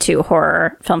submit to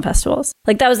horror film festivals.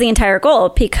 Like that was the entire goal,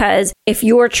 because if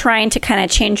you're trying to kind of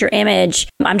change your image,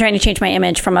 I'm trying to change my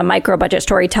image from a micro budget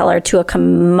storyteller to a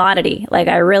commodity. Like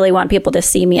I really want people to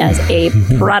see me as a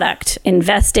product,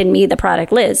 invest in me, the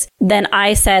product Liz. Then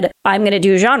I said, I'm going to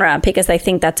do genre, because I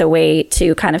think that's a way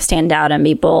to kind of stand out and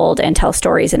be bold and tell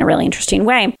stories in a really interesting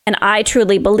way. And I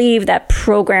truly believe that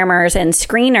programmers and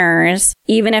screeners,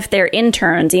 even if they're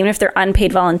interns, even if they're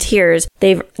unpaid volunteers,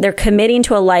 they're committing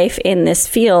to a life in this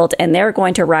field, and they're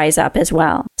going to rise up as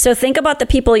well. So think about the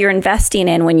people you're investing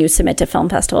in when you submit to film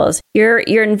festivals. You're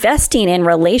investing in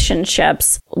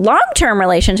relationships, long-term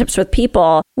relationships with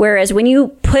people, whereas when you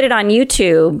put it on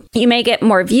YouTube, you may get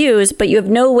more views, but you have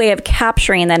no way of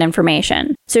capturing that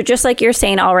information. So just like you're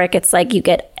saying, Ulrich, it's like you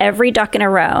get every duck in a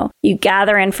row, you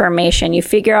gather information, you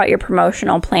figure out your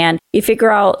promotional plan, you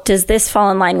figure out, does this fall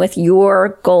in line with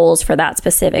your goals for that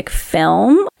specific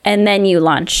film? And then you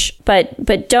launch.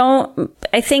 But don't,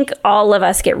 I think all of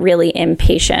us get really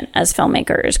impatient as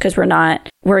filmmakers because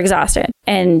we're exhausted.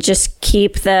 And just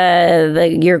keep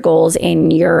your goals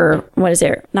in your,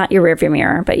 not your rearview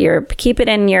mirror, but keep it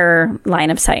in your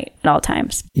line of sight at all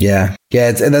times. Yeah.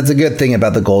 Yeah, and that's a good thing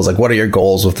about the goals. Like, what are your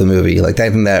goals with the movie? Like, I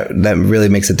think that really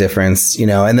makes a difference, you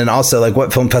know. And then also, like,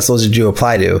 what film festivals did you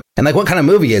apply to? And like, what kind of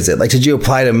movie is it? Like, did you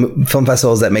apply to film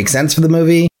festivals that make sense for the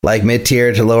movie, like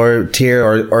mid-tier to lower tier,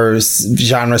 or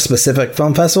genre-specific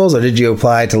film festivals? Or did you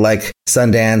apply to like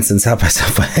Sundance and South by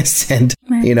Southwest and,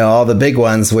 you know, all the big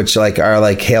ones, which like are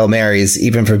like Hail Marys,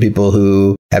 even for people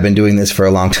who have been doing this for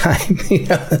a long time? You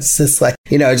know, it's just like,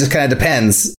 you know, it just kind of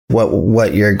depends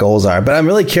what your goals are. But I'm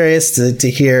really curious to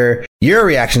hear your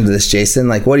reaction to this, Jason.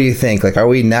 Like, what do you think? Like, are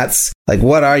we nuts? Like,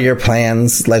 what are your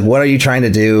plans? Like, what are you trying to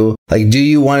do? Like, do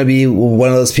you want to be one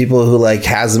of those people who like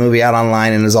has the movie out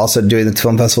online and is also doing the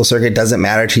film festival circuit? Doesn't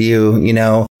matter to you, you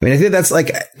know? I mean, I think that's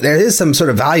like, there is some sort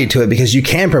of value to it because you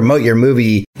can promote your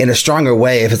movie in a stronger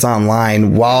way if it's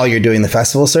online while you're doing the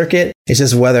festival circuit. It's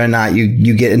just whether or not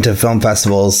you get into film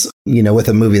festivals, you know, with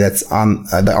a movie that's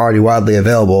already widely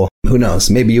available. Who knows?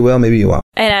 Maybe you will, maybe you won't.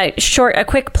 And a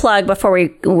quick plug before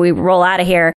we roll out of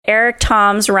here. Eric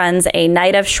Toms runs a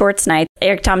Night of Shorts night.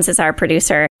 Eric Toms is our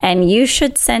producer, and you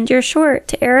should send your short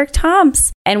to Eric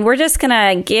Toms. And we're just going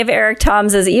to give Eric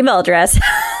Toms his email address.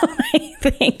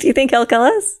 Do you think he'll kill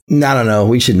us? I don't know.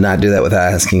 We should not do that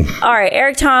without asking. All right,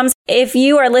 Eric Toms, if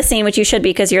you are listening, which you should be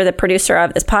because you're the producer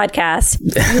of this podcast,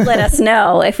 you let us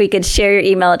know if we could share your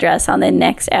email address on the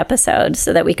next episode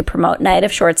so that we could promote Night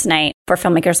of Shorts night for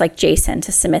filmmakers like Jason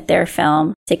to submit their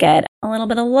film to get a little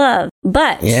bit of love.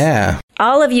 But yeah,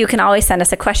 all of you can always send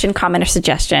us a question, comment, or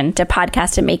suggestion to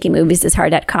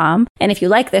podcast@makingmoviesishard.com. And if you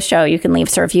like this show, you can leave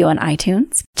us a review on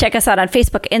iTunes. Check us out on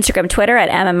Facebook, Instagram, Twitter at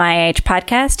MMIH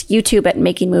Podcast, YouTube at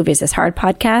Making Movies is Hard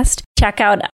Podcast. Check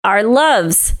out our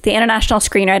loves, the International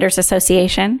Screenwriters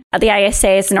Association. The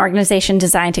ISA is an organization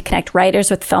designed to connect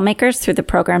writers with filmmakers through the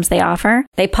programs they offer.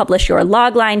 They publish your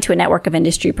logline to a network of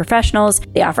industry professionals.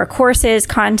 They offer courses,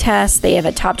 contests. They have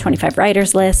a top 25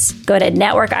 writers list. Go to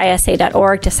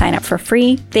networkisa.org to sign up for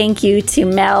free. Thank you to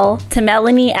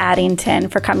Melanie Addington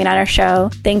for coming on our show.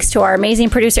 Thanks to our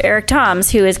amazing producer, Eric Toms,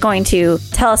 who is going to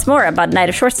tell us more about Night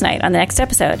of Shorts night on the next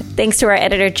episode. Thanks to our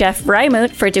editor, Jeff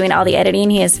Brymoot, for doing all the editing.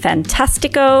 He is fantastico.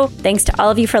 Thanks to all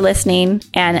of you for listening,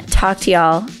 and talk to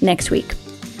y'all next week.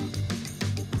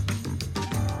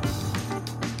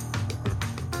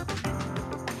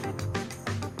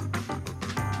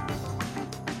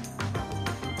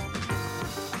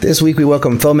 This week we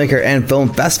welcome filmmaker and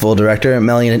film festival director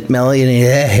Melanie.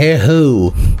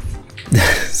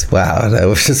 Wow, that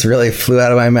was just really flew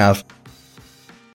out of my mouth.